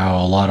sure how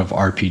a lot of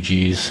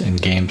RPGs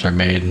and games are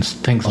made and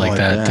things like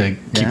that to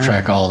keep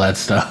track of all that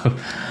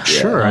stuff.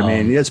 Sure. I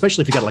mean,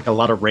 especially if you got like a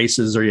lot of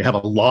races or you have a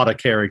lot of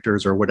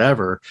characters or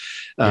whatever,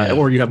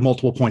 or you have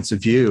multiple points of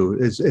view,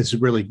 it's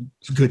really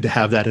good to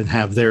have that and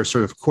have their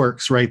sort of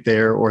quirks right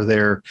there, or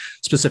their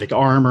specific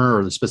armor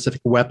or the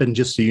specific weapon,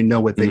 just so you know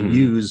what they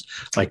use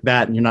like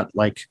that. And you're not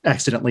like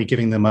accidentally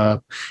giving them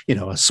a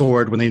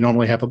sword when they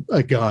normally have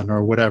a gun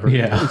or whatever.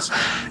 Yeah.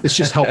 It's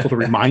just helpful to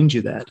remind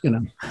you that,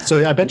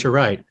 So I bet you're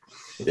right.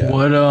 Yeah.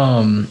 What,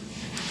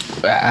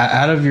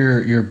 out of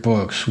your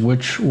books,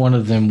 which one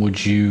of them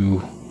would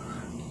you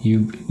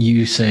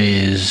say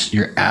is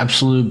your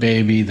absolute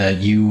baby that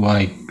you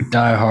like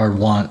die hard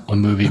want a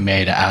movie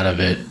made out of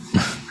it?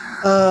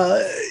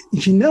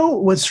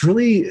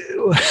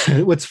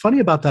 What's funny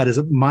about that is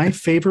that my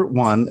favorite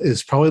one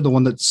is probably the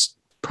one that's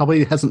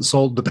probably hasn't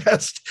sold the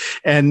best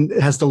and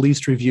has the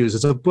least reviews.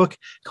 It's a book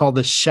called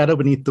The Shadow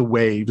Beneath the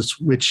Waves,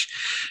 which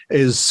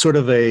is sort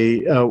of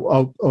a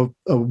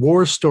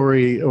war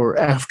story, or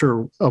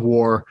after a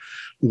war,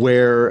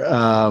 where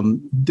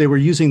they were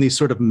using these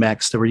sort of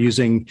mechs. They were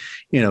using,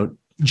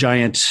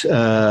 giant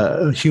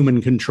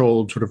human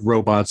controlled sort of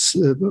robots,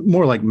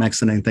 more like mechs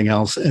than anything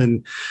else.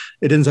 And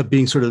it ends up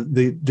being sort of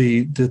the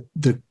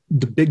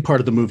big part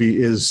of the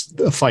movie is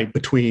a fight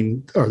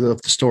between, or the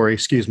story,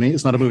 excuse me,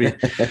 it's not a movie,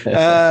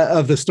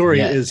 of the story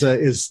is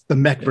the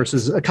mech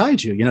versus a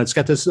kaiju. It's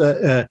got this,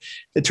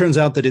 it turns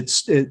out that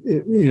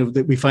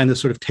that we find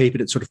this sort of tape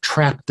and it sort of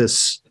trapped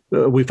this,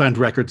 we find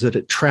records that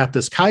it trapped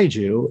this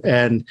kaiju,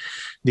 and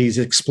these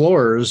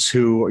explorers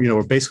who,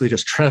 are basically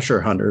just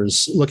treasure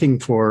hunters looking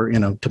for,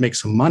 to make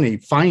some money,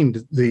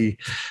 find the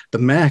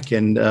mech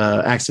and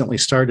accidentally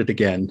start it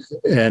again,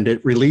 and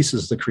it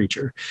releases the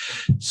creature.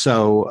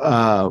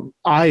 So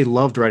I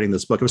loved writing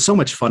this book. It was so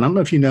much fun. I don't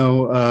know if you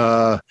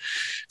know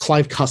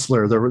Clive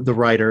Cussler, the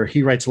writer.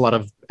 He writes a lot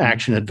of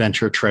action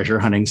adventure treasure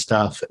hunting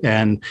stuff,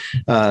 and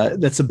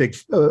that's a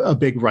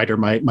big writer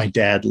my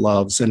dad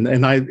loves,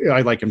 and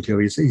I like him too.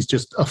 He's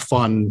just a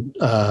fun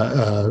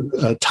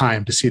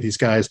time to see these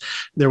guys.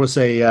 There was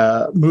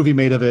a movie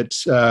made of it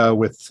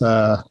with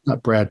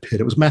not Brad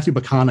Pitt. It was Matthew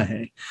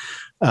McConaughey.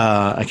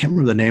 I can't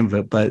remember the name of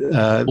it, but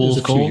it was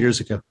a few years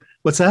ago.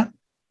 What's that?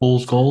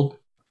 Fool's Gold?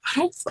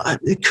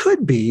 It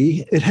could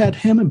be. It had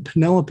him and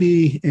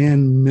Penelope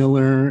and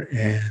Miller,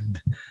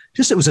 and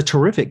it was a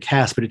terrific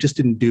cast, but it just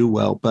didn't do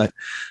well. But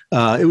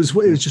it was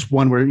just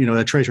one where,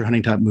 a treasure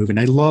hunting type movie. And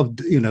I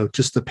loved,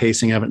 just the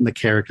pacing of it and the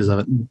characters of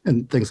it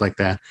and things like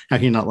that. How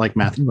can you not like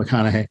Matthew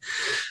McConaughey?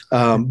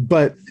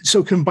 But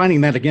so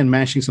combining that again,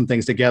 mashing some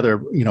things together,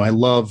 I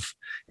love,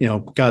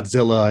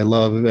 Godzilla, I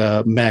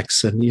love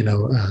mechs and,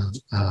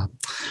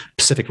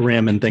 Pacific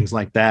Rim and things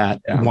like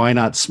that. Yeah. Why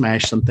not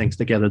smash some things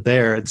together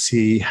there and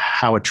see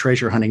how a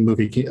treasure hunting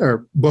movie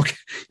or book,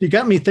 you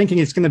got me thinking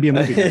it's going to be a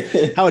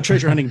movie, how a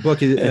treasure hunting book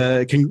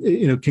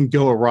can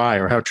go awry,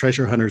 or how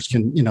treasure hunters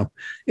can,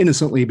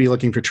 innocently be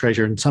looking for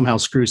treasure and somehow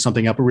screw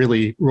something up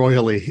really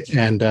royally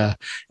and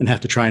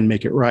have to try and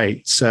make it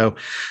right. So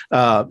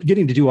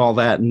getting to do all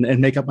that and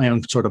make up my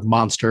own sort of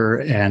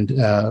monster and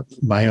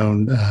my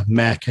own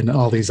mech and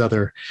all these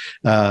other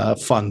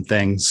fun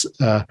things.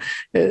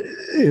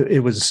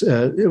 It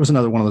was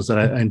another one of those that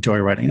I enjoy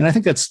writing. And I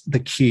think that's the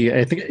key.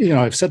 I think,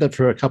 I've said that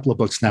for a couple of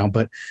books now,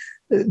 but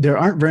there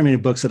aren't very many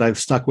books that I've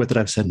stuck with that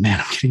I've said, man,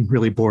 I'm getting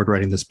really bored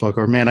writing this book,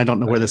 or man, I don't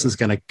know where this is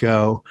going to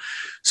go.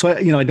 So,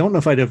 I don't know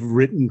if I'd have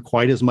written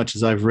quite as much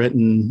as I've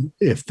written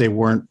if they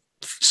weren't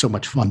so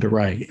much fun to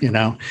write,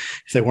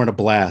 if they weren't a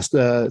blast.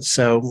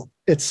 So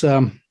it's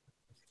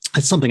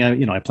something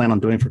I plan on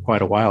doing for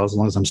quite a while, as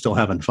long as I'm still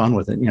having fun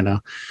with it,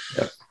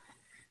 Yep.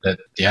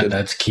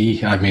 That's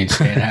key. I mean,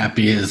 staying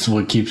happy is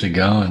what keeps it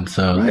going.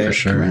 So right, for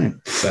sure. Right.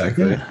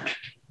 Exactly. Yeah,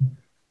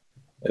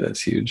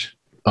 that's huge.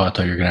 Oh, I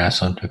thought you were going to ask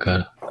something,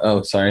 Dakota.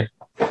 Oh, sorry.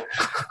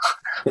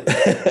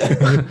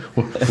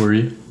 What were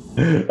you?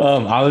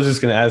 I was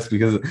just going to ask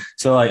because,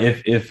 so like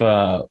if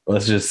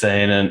let's just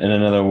say in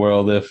another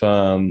world, if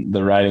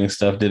the writing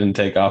stuff didn't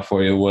take off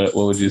for you, what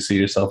would you see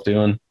yourself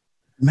doing?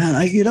 Man,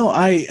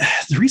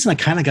 the reason I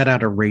kind of got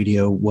out of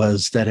radio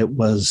was that it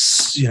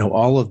was,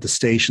 all of the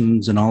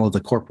stations and all of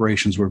the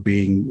corporations were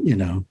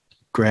being,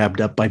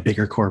 grabbed up by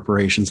bigger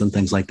corporations and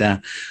things like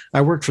that. I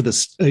worked for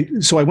this.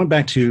 So I went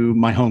back to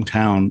my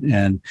hometown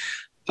and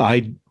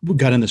I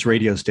got in this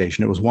radio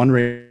station. It was one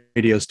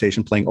radio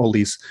station playing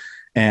oldies,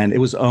 and it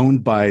was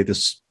owned by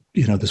this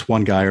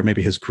one guy, or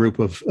maybe his group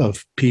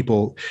of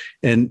people.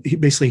 And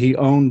he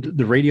owned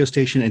the radio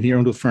station and he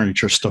owned a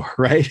furniture store.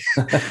 Right.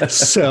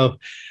 So,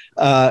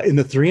 in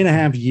the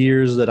 3.5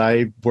 years that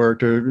I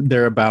worked, or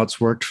thereabouts,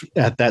 worked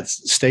at that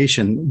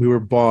station, we were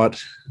bought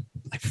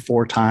like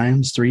 4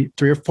 times, three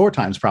or 4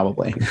 times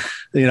probably.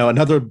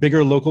 Another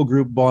bigger local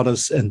group bought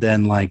us, and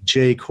then like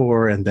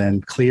J-Core, and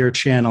then Clear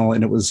Channel,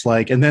 and it was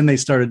like, and then they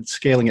started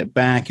scaling it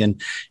back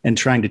and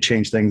trying to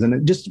change things, and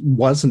it just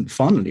wasn't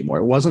fun anymore.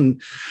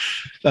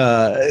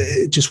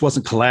 It just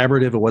wasn't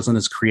collaborative. It wasn't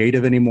as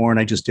creative anymore, and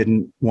I just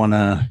didn't want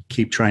to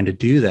keep trying to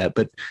do that.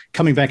 But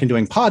coming back and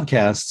doing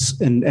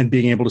podcasts and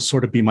being able to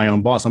sort of be my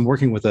own boss, I'm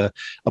working with a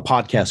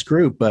podcast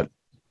group, but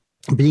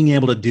being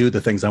able to do the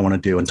things I want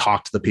to do and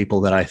talk to the people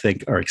that I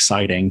think are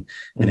exciting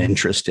and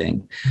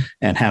interesting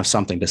and have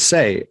something to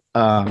say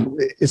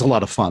is a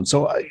lot of fun.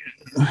 So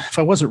if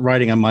I wasn't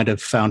writing, I might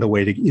have found a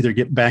way to either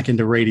get back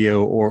into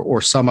radio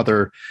or some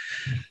other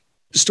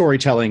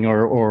storytelling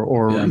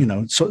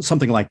or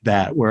something like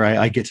that, where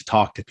I get to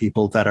talk to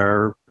people that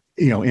are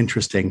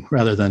interesting,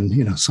 rather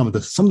than some of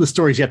the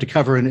stories you have to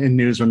cover in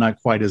news are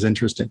not quite as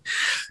interesting.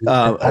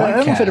 I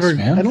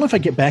don't know if I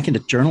get back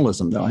into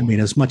journalism though. I mean,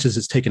 as much as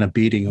it's taken a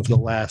beating over the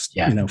last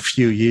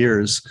few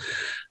years,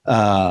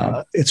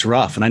 it's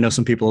rough. And I know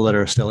some people that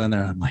are still in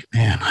there. I'm like,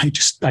 man,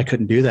 I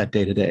couldn't do that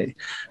day to day.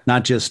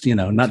 Not just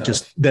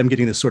them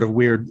getting this sort of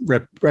weird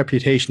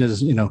reputation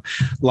as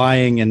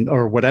lying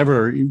or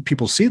whatever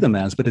people see them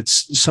as, but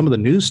it's some of the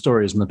news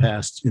stories in the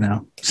past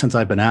since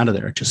I've been out of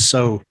there are just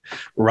so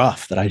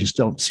rough that I just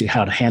don't see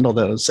how to handle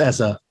those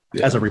as a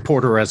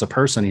reporter or as a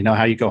person.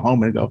 How you go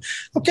home and go,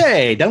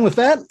 okay, done with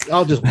that.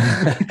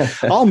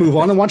 I'll move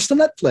on and watch the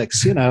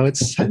Netflix.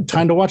 It's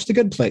time to watch The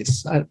Good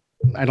Place.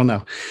 I don't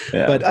know,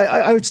 but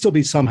I would still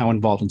be somehow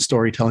involved in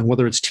storytelling,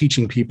 whether it's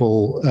teaching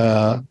people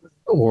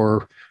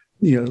or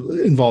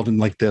involved in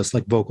like this,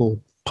 like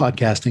vocal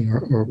podcasting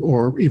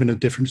or even a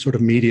different sort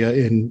of media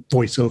in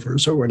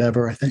voiceovers or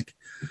whatever. I think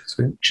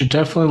should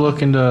definitely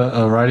look into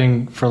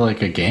writing for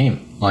like a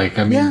game. Like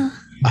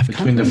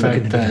between the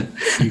fact that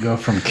you go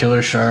from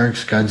killer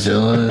sharks,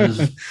 Godzilla's,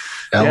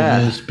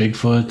 Elvis,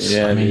 Bigfoots.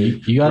 Yeah,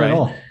 you got it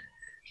all.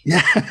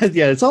 Yeah,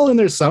 it's all in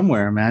there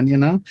somewhere, man.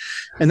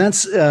 And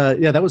that's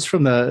that was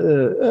from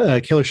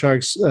the Killer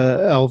Sharks,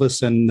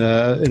 Elvis, and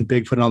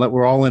Bigfoot and all that.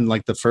 We're all in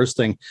like the first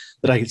thing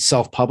that I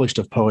self-published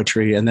of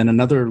poetry, and then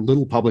another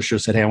little publisher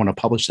said, "Hey, I want to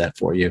publish that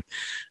for you,"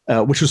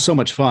 which was so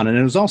much fun. And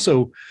it was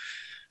also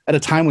at a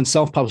time when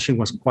self-publishing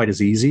wasn't quite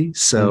as easy,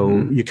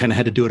 so you kind of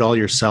had to do it all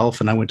yourself.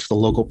 And I went to the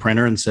local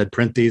printer and said,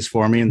 "Print these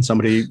for me," and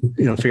somebody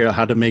figured out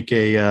how to make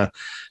a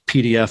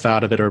PDF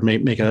out of it or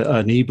make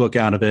an ebook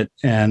out of it.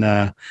 And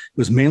it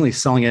was mainly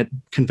selling it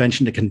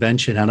convention to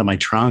convention out of my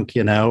trunk,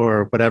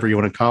 or whatever you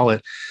want to call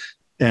it.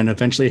 And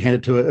eventually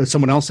handed to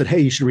someone else, said, "Hey,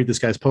 you should read this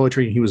guy's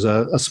poetry." And he was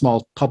a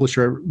small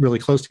publisher really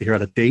close to here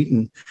out of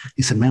Dayton.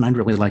 He said, "Man, I'd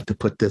really like to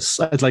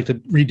I'd like to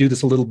redo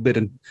this a little bit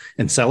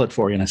and sell it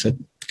for you." And I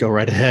said, "Go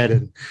right ahead."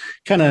 And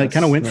kind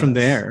of went from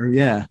there.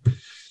 Yeah.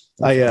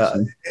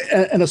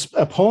 And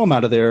a poem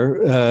out of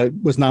there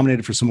was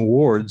nominated for some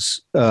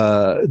awards.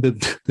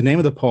 The name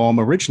of the poem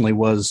originally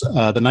was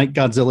 "The Night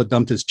Godzilla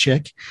Dumped His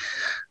Chick."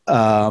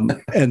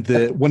 And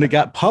when it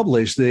got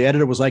published, the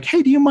editor was like,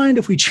 "Hey, do you mind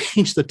if we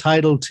change the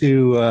title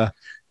to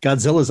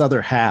Godzilla's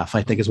Other Half?"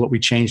 I think is what we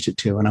changed it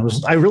to. And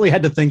I really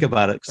had to think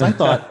about it, because I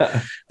thought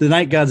 "The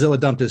Night Godzilla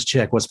Dumped His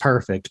Chick" was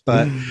perfect,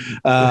 but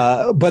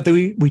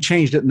we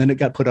changed it, and then it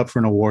got put up for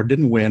an award.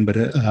 Didn't win, but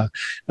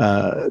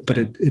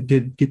it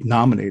did get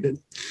nominated.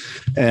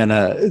 And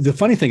the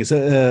funny thing is,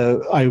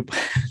 I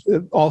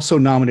also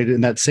nominated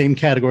in that same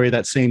category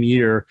that same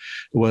year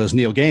was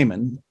Neil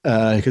Gaiman,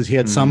 because he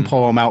had some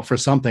poem out for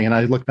something, and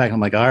I look back,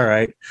 I'm like, all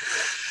right,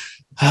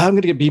 I'm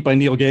going to get beat by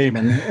Neil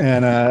Gaiman,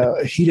 and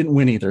he didn't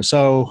win either.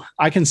 So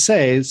I can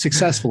say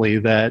successfully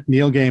that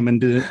Neil Gaiman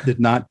did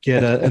not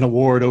get an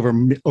award over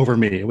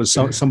me. It was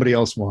somebody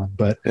else won,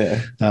 but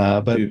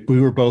we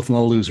were both in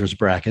the losers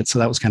bracket, so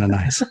that was kind of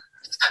nice.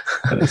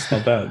 That's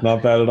not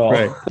bad at all.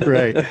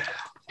 Right.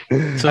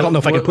 So I don't know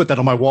if I can put that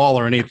on my wall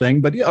or anything,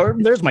 but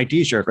there's my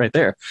T-shirt right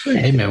there.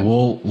 Hey man,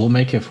 we'll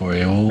make it for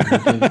you.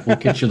 We'll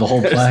get you the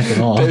whole plaque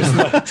and all.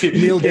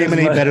 Neil Gaiman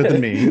ain't better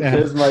than me.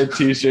 Here's my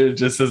T-shirt.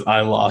 Just says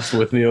 "I lost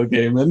with Neil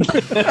Gaiman."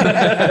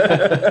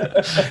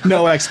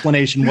 No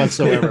explanation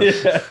whatsoever.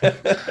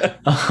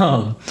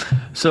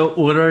 So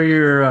what are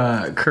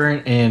your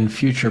current and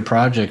future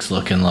projects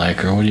looking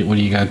like, or what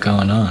do you got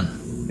going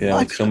on? Yeah,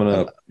 what's coming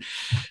up?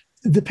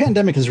 The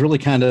pandemic has really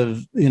kind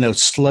of,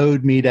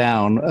 slowed me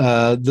down.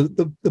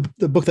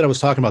 The book that I was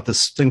talking about,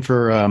 this thing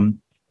for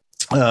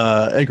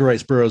Edgar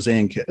Rice Burroughs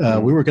Inc.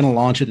 We were going to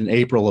launch it in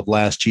April of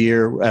last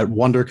year at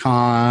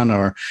WonderCon,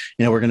 or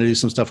we're going to do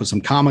some stuff with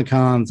some Comic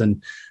Cons,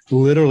 and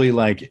literally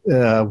like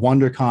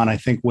WonderCon, I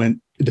think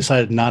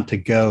decided not to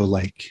go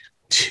like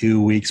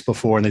 2 weeks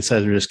before, and they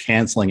said they're just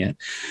canceling it.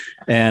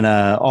 And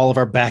all of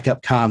our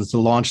backup cons to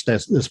launch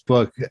this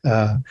book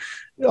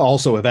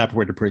also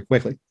evaporated pretty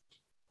quickly.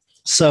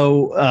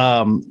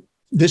 So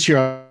this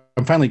year,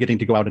 I'm finally getting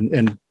to go out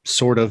and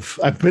sort of,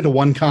 I've been to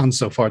one con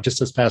so far just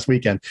this past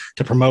weekend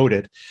to promote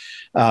it,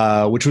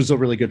 which was a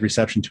really good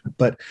reception to it.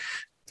 But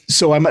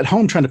so I'm at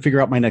home trying to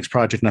figure out my next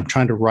project, and I'm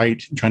trying to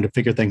write and trying to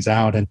figure things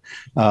out. And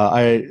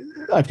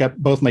I've got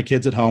both my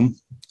kids at home,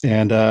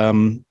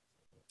 and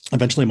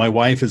eventually my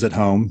wife is at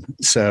home,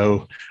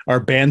 so our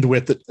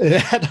bandwidth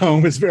at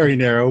home is very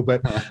narrow,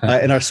 but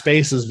and our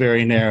space is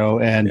very narrow.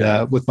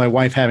 And with my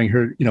wife having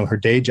her, her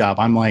day job,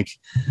 I'm like,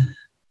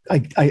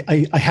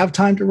 I have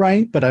time to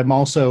write, but I'm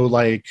also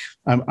like,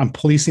 I'm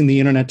policing the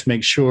internet to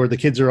make sure the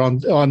kids are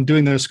on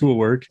doing their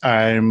schoolwork.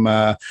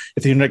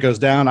 If the internet goes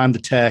down, I'm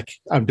the tech.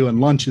 I'm doing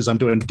lunches. I'm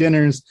doing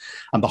dinners.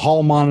 I'm the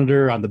hall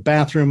monitor. I'm the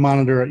bathroom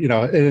monitor.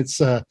 And it's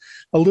a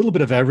little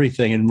bit of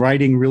everything. And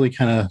writing really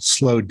kind of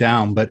slowed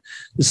down. But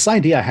this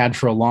idea I had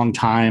for a long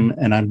time,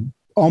 and I'm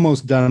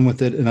almost done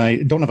with it, and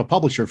I don't have a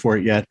publisher for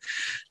it yet,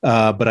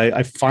 but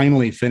I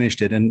finally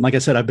finished it. And like I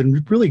said, I've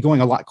been really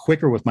going a lot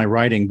quicker with my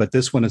writing, but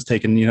this one has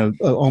taken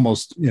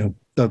almost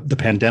the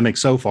pandemic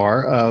so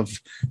far of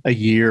a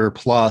year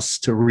plus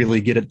to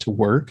really get it to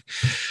work.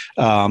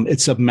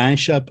 It's a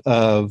mashup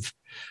of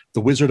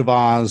The Wizard of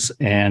Oz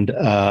and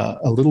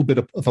a little bit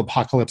of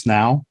Apocalypse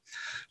Now,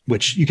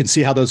 which you can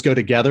see how those go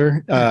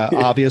together,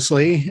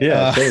 obviously.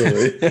 Yeah,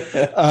 totally.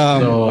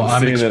 So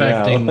I'm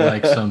expecting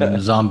like some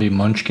zombie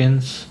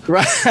munchkins.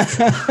 Right.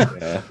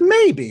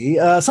 Maybe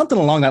something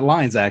along that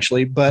lines,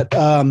 actually. But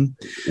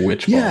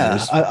Witch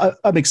yeah,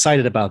 I'm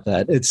excited about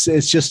that.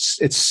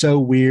 It's so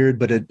weird,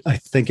 but I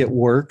think it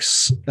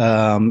works.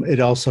 It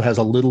also has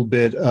a little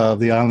bit of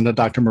the Island of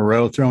Dr.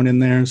 Moreau thrown in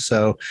there.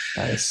 So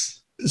nice.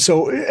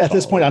 So at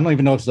this point, I don't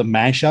even know if it's a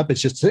mashup.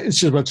 It's just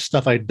a bunch of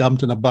stuff I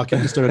dumped in a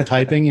bucket and started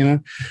typing,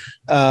 and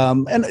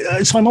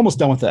so I'm almost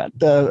done with that.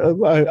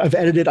 I've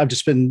edited.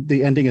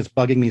 The ending is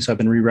bugging me, so I've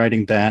been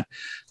rewriting that.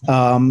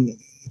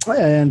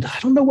 And I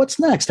don't know what's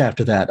next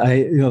after that.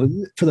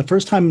 For the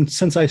first time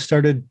since I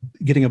started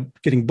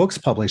getting books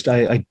published,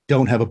 I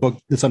don't have a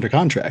book that's under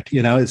contract.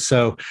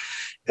 So.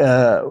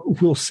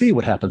 We'll see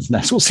what happens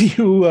next. We'll see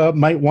who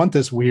might want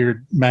this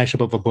weird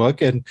mashup of a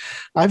book. And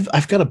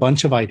I've got a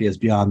bunch of ideas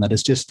beyond that.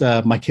 It's just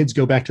my kids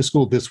go back to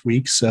school this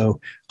week, so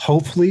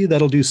hopefully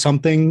that'll do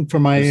something for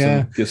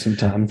my get some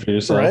time for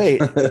yourself.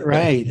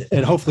 Right.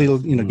 And hopefully it'll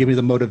give me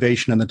the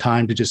motivation and the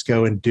time to just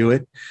go and do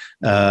it.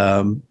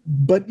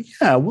 But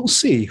yeah, we'll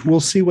see.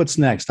 We'll see what's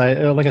next.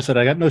 Like I said,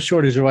 I got no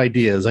shortage of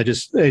ideas. I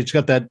just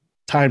got that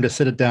time to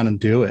sit it down and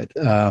do it.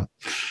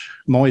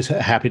 I'm always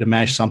happy to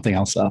mash something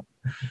else up.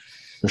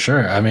 For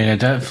sure. I mean, it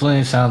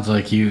definitely sounds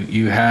like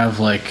you have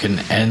like an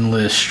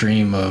endless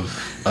stream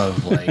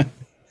of like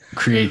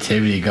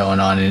creativity going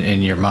on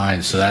in your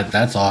mind. So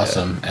that's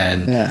awesome.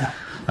 And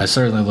I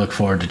certainly look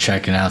forward to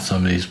checking out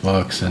some of these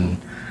books and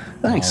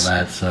all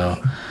that.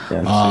 So,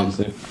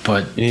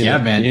 but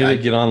man, you need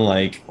to get on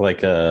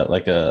like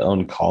a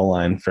own call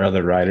line for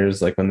other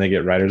writers. Like when they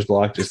get writer's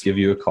block, just give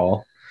you a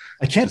call.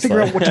 I can't figure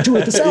out what to do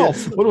with this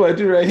elf. What do I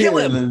do right Kill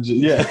here? him.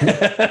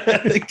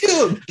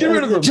 Kill him. Get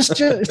rid of him. Just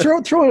throw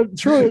a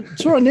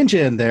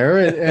ninja in there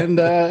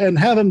and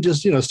have him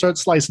just start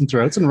slicing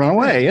throats and run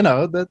away.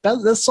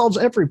 That solves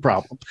every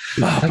problem.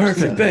 Oh,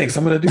 perfect. Thanks.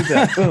 I'm gonna do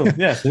that. Boom.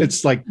 Yeah.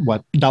 It's like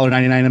what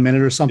 $1.99 a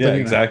minute or something. Yeah,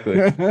 exactly.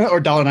 Or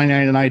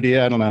 $1.99 an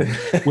idea. I don't know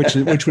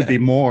which would be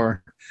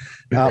more.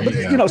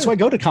 But so I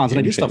go to cons and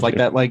I do stuff like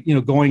that, like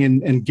going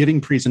and getting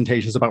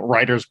presentations about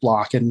writer's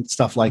block and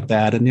stuff like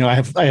that. And I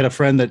had a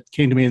friend that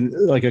came to me, and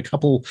like him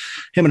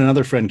and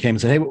another friend came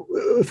and said, "Hey,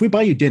 if we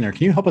buy you dinner,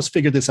 can you help us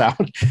figure this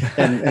out?"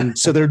 And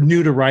so they're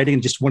new to writing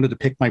and just wanted to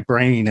pick my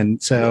brain.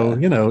 And so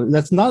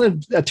that's not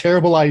a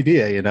terrible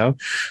idea.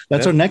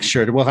 That's our next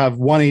shirt. We'll have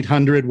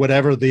 1-800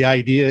 whatever the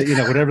idea,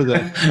 whatever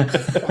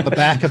the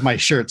back of my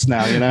shirts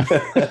now.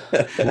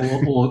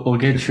 We'll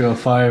get you a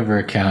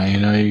Fiverr account.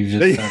 You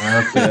just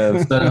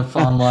set up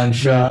online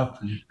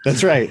shop.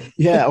 That's right.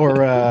 Yeah, or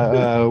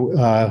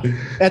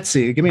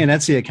Etsy. Give me an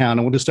Etsy account,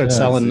 and we'll just start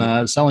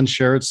selling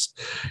shirts.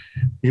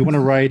 You want to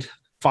write?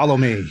 Follow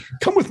me.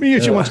 Come with me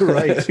if you want to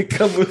write.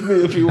 Come with me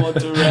if you want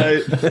to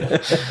write.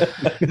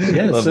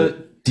 So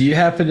do you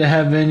happen to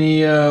have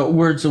any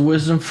words of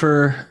wisdom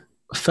for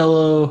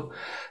fellow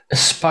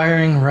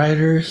aspiring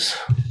writers?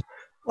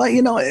 Well,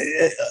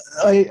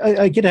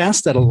 I get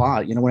asked that a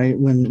lot,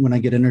 when I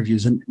get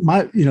interviews, and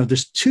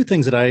there's two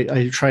things that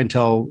I try and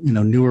tell,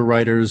 newer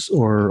writers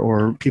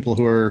or people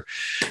who are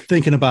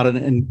thinking about it.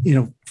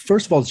 And,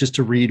 first of all, it's just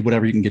to read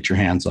whatever you can get your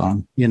hands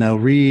on,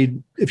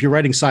 read, if you're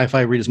writing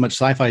sci-fi, read as much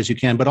sci-fi as you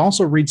can, but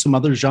also read some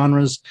other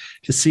genres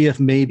to see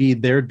if maybe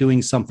they're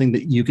doing something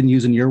that you can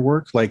use in your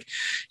work. Like,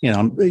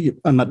 I'm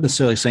not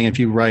necessarily saying if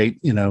you write,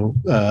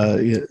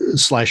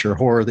 slasher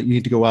horror that you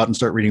need to go out and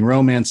start reading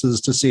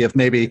romances to see if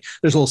maybe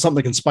there's a little something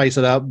that can spice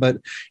it up. But,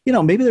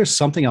 maybe there's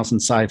something else in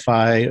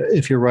sci-fi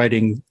if you're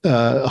writing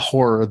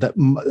horror,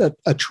 that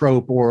a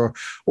trope or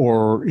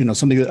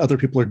something that other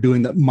people are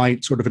doing that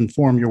might sort of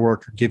inform your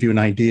work or give you an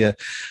idea.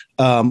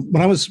 When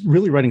I was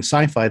really writing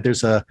sci-fi,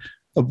 there's a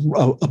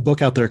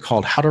book out there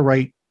called How to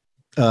Write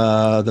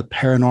the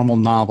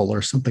Paranormal Novel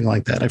or something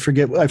like that. I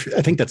forget. I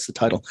think that's the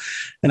title.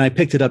 And I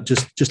picked it up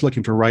just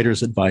looking for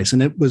writer's advice.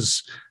 And it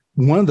was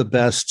one of the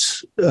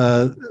best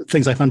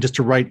things I found just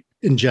to write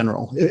in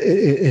general.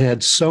 It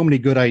had so many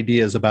good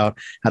ideas about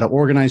how to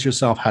organize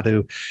yourself, how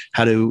to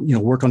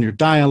work on your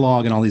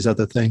dialogue and all these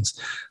other things.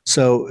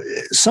 So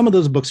some of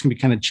those books can be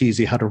kind of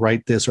cheesy, how to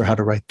write this or how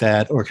to write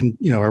that, or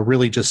are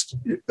really just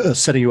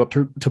setting you up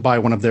to buy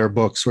one of their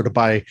books or to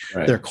buy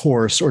their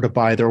course or to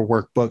buy their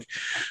workbook.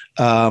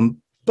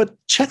 But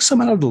check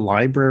some out of the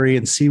library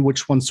and see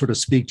which ones sort of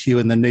speak to you,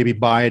 and then maybe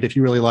buy it if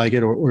you really like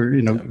it, or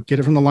get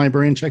it from the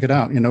library and check it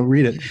out,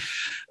 read it.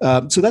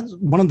 So that's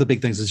one of the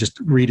big things, is just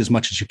read as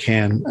much as you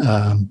can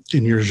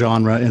in your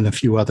genre and a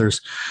few others.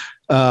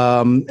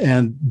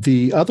 And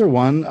the other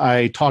one,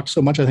 I talked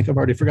so much, I think I've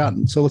already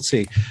forgotten. So let's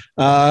see.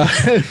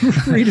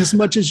 Read as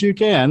much as you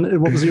can.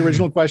 What was the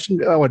original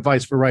question? Oh,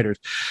 advice for writers.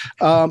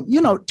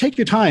 Take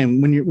your time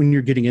when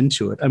you're getting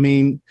into it. I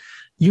mean,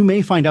 you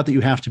may find out that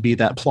you have to be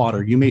that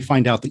plotter. You may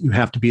find out that you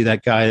have to be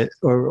that guy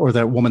or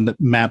that woman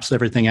that maps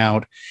everything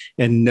out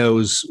and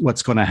knows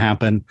what's going to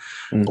happen.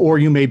 Or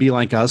you may be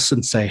like us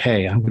and say,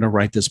 hey, I'm going to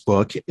write this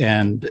book,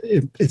 and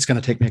it's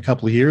going to take me a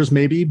couple of years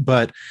maybe,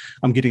 but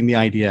I'm getting the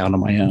idea out on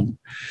my own.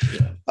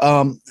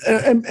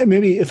 And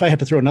maybe if I had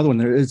to throw another one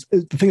there, is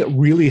the thing that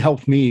really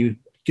helped me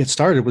get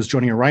started was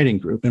joining a writing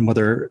group. And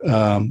whether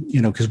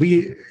because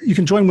you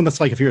can join one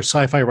that's like, if you're a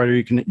sci-fi writer,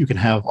 you can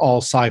have all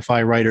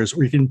sci-fi writers,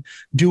 or you can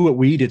do what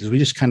we did, is we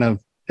just kind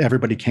of,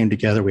 everybody came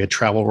together. We had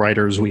travel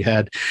writers, we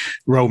had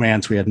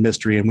romance, we had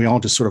mystery, and we all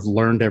just sort of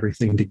learned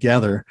everything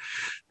together.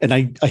 And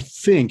I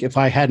think if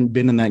I hadn't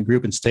been in that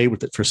group and stayed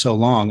with it for so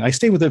long, I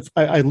stayed with it.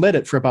 I led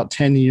it for about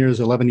 10 years,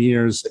 11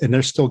 years, and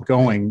they're still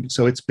going.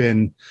 So it's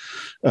been,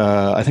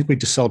 I think we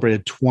just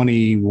celebrated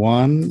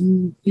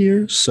 21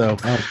 years. So,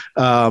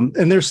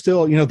 and they're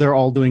still, they're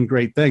all doing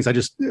great things. I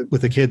just,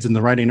 with the kids and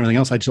the writing and everything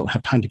else, I just don't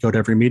have time to go to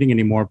every meeting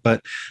anymore,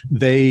 but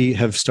they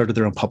have started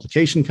their own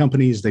publication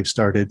companies. They've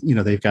started,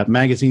 they've got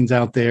magazines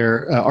out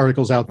there,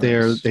 articles out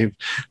there. They've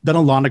done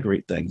a lot of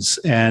great things.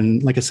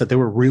 And like I said, they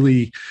were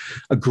really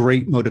a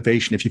great motivation.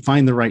 If you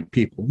find the right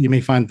people, you may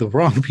find the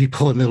wrong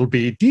people and it'll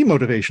be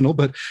demotivational,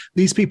 but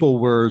these people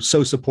were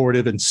so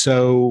supportive and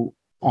so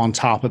on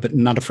top of it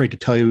and not afraid to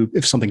tell you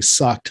if something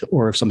sucked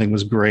or if something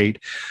was great,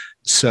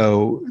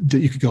 so that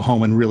you could go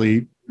home and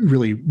really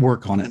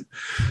work on it.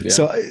 Yeah.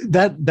 So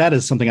that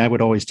is something I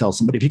would always tell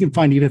somebody. If you can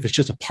find, even if it's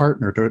just a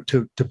partner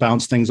to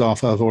bounce things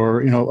off of, or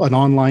an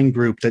online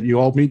group that you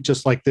all meet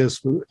just like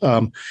this.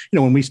 When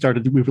we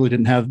started, we really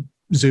didn't have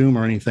Zoom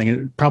or anything.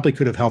 It probably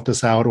could have helped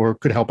us out, or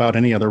could help out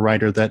any other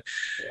writer that,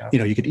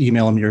 you could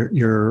email them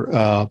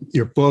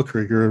your book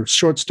or your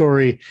short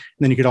story, and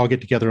then you could all get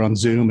together on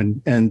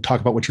Zoom and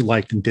talk about what you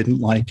liked and didn't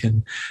like.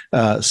 And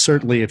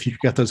certainly if you've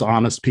got those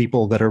honest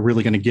people that are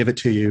really going to give it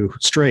to you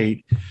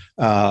straight,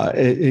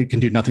 it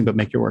can do nothing but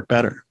make your work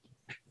better.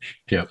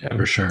 Yeah,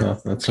 for sure.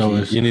 No, that's so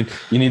you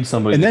need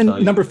somebody. And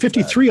then number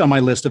 53 on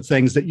my list of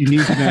things that you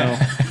need to know.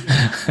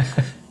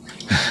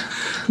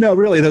 No,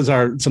 really, those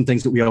are some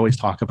things that we always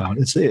talk about.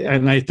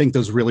 And I think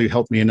those really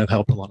helped me and have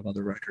helped a lot of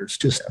other writers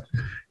just,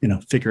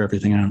 figure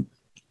everything out.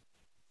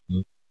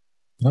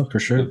 No, for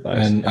sure.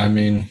 And I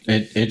mean,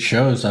 it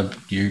shows.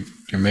 You're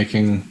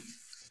making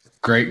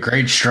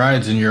great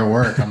strides in your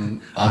work.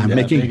 I'm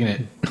making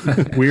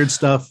it. Weird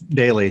stuff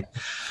daily.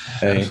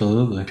 Hey,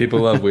 absolutely. People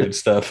love weird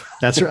stuff.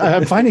 That's right.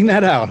 I'm finding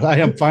that out.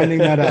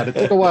 It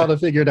took a while to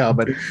figure it out,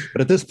 but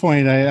at this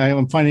point, I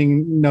am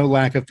finding no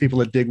lack of people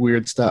that dig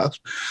weird stuff.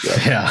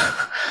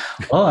 Yeah.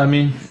 Well, I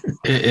mean,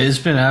 it's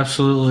been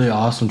absolutely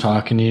awesome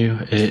talking to you.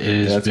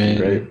 It has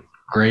been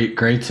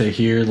great to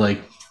hear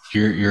like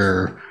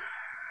your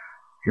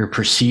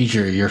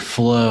procedure, your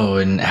flow,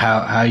 and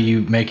how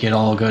you make it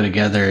all go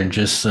together, and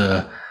just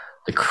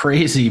the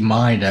crazy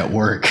mind at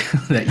work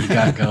that you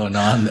got going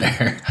on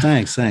there.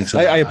 Thanks.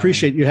 I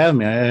appreciate you having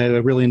me. I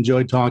really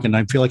enjoyed talking.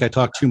 I feel like I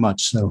talk too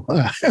much. So.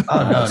 Oh,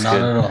 no, not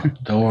at all.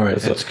 Don't worry.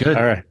 It's good.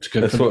 All right. It's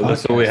good.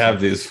 That's what we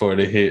have these for,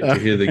 to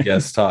hear the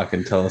guests talk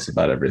and tell us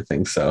about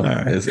everything. So all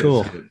right, it's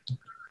cool.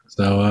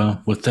 So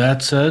with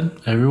that said,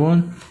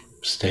 everyone,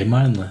 stay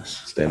mindless.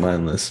 Stay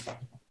mindless.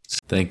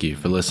 Thank you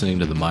for listening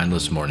to the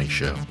Mindless Morning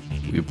Show.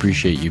 We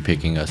appreciate you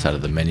picking us out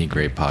of the many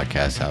great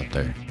podcasts out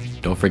there.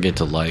 Don't forget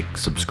to like,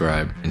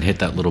 subscribe, and hit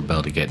that little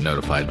bell to get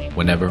notified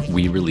whenever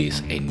we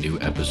release a new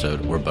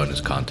episode or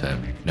bonus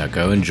content. Now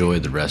go enjoy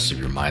the rest of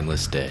your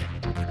mindless day.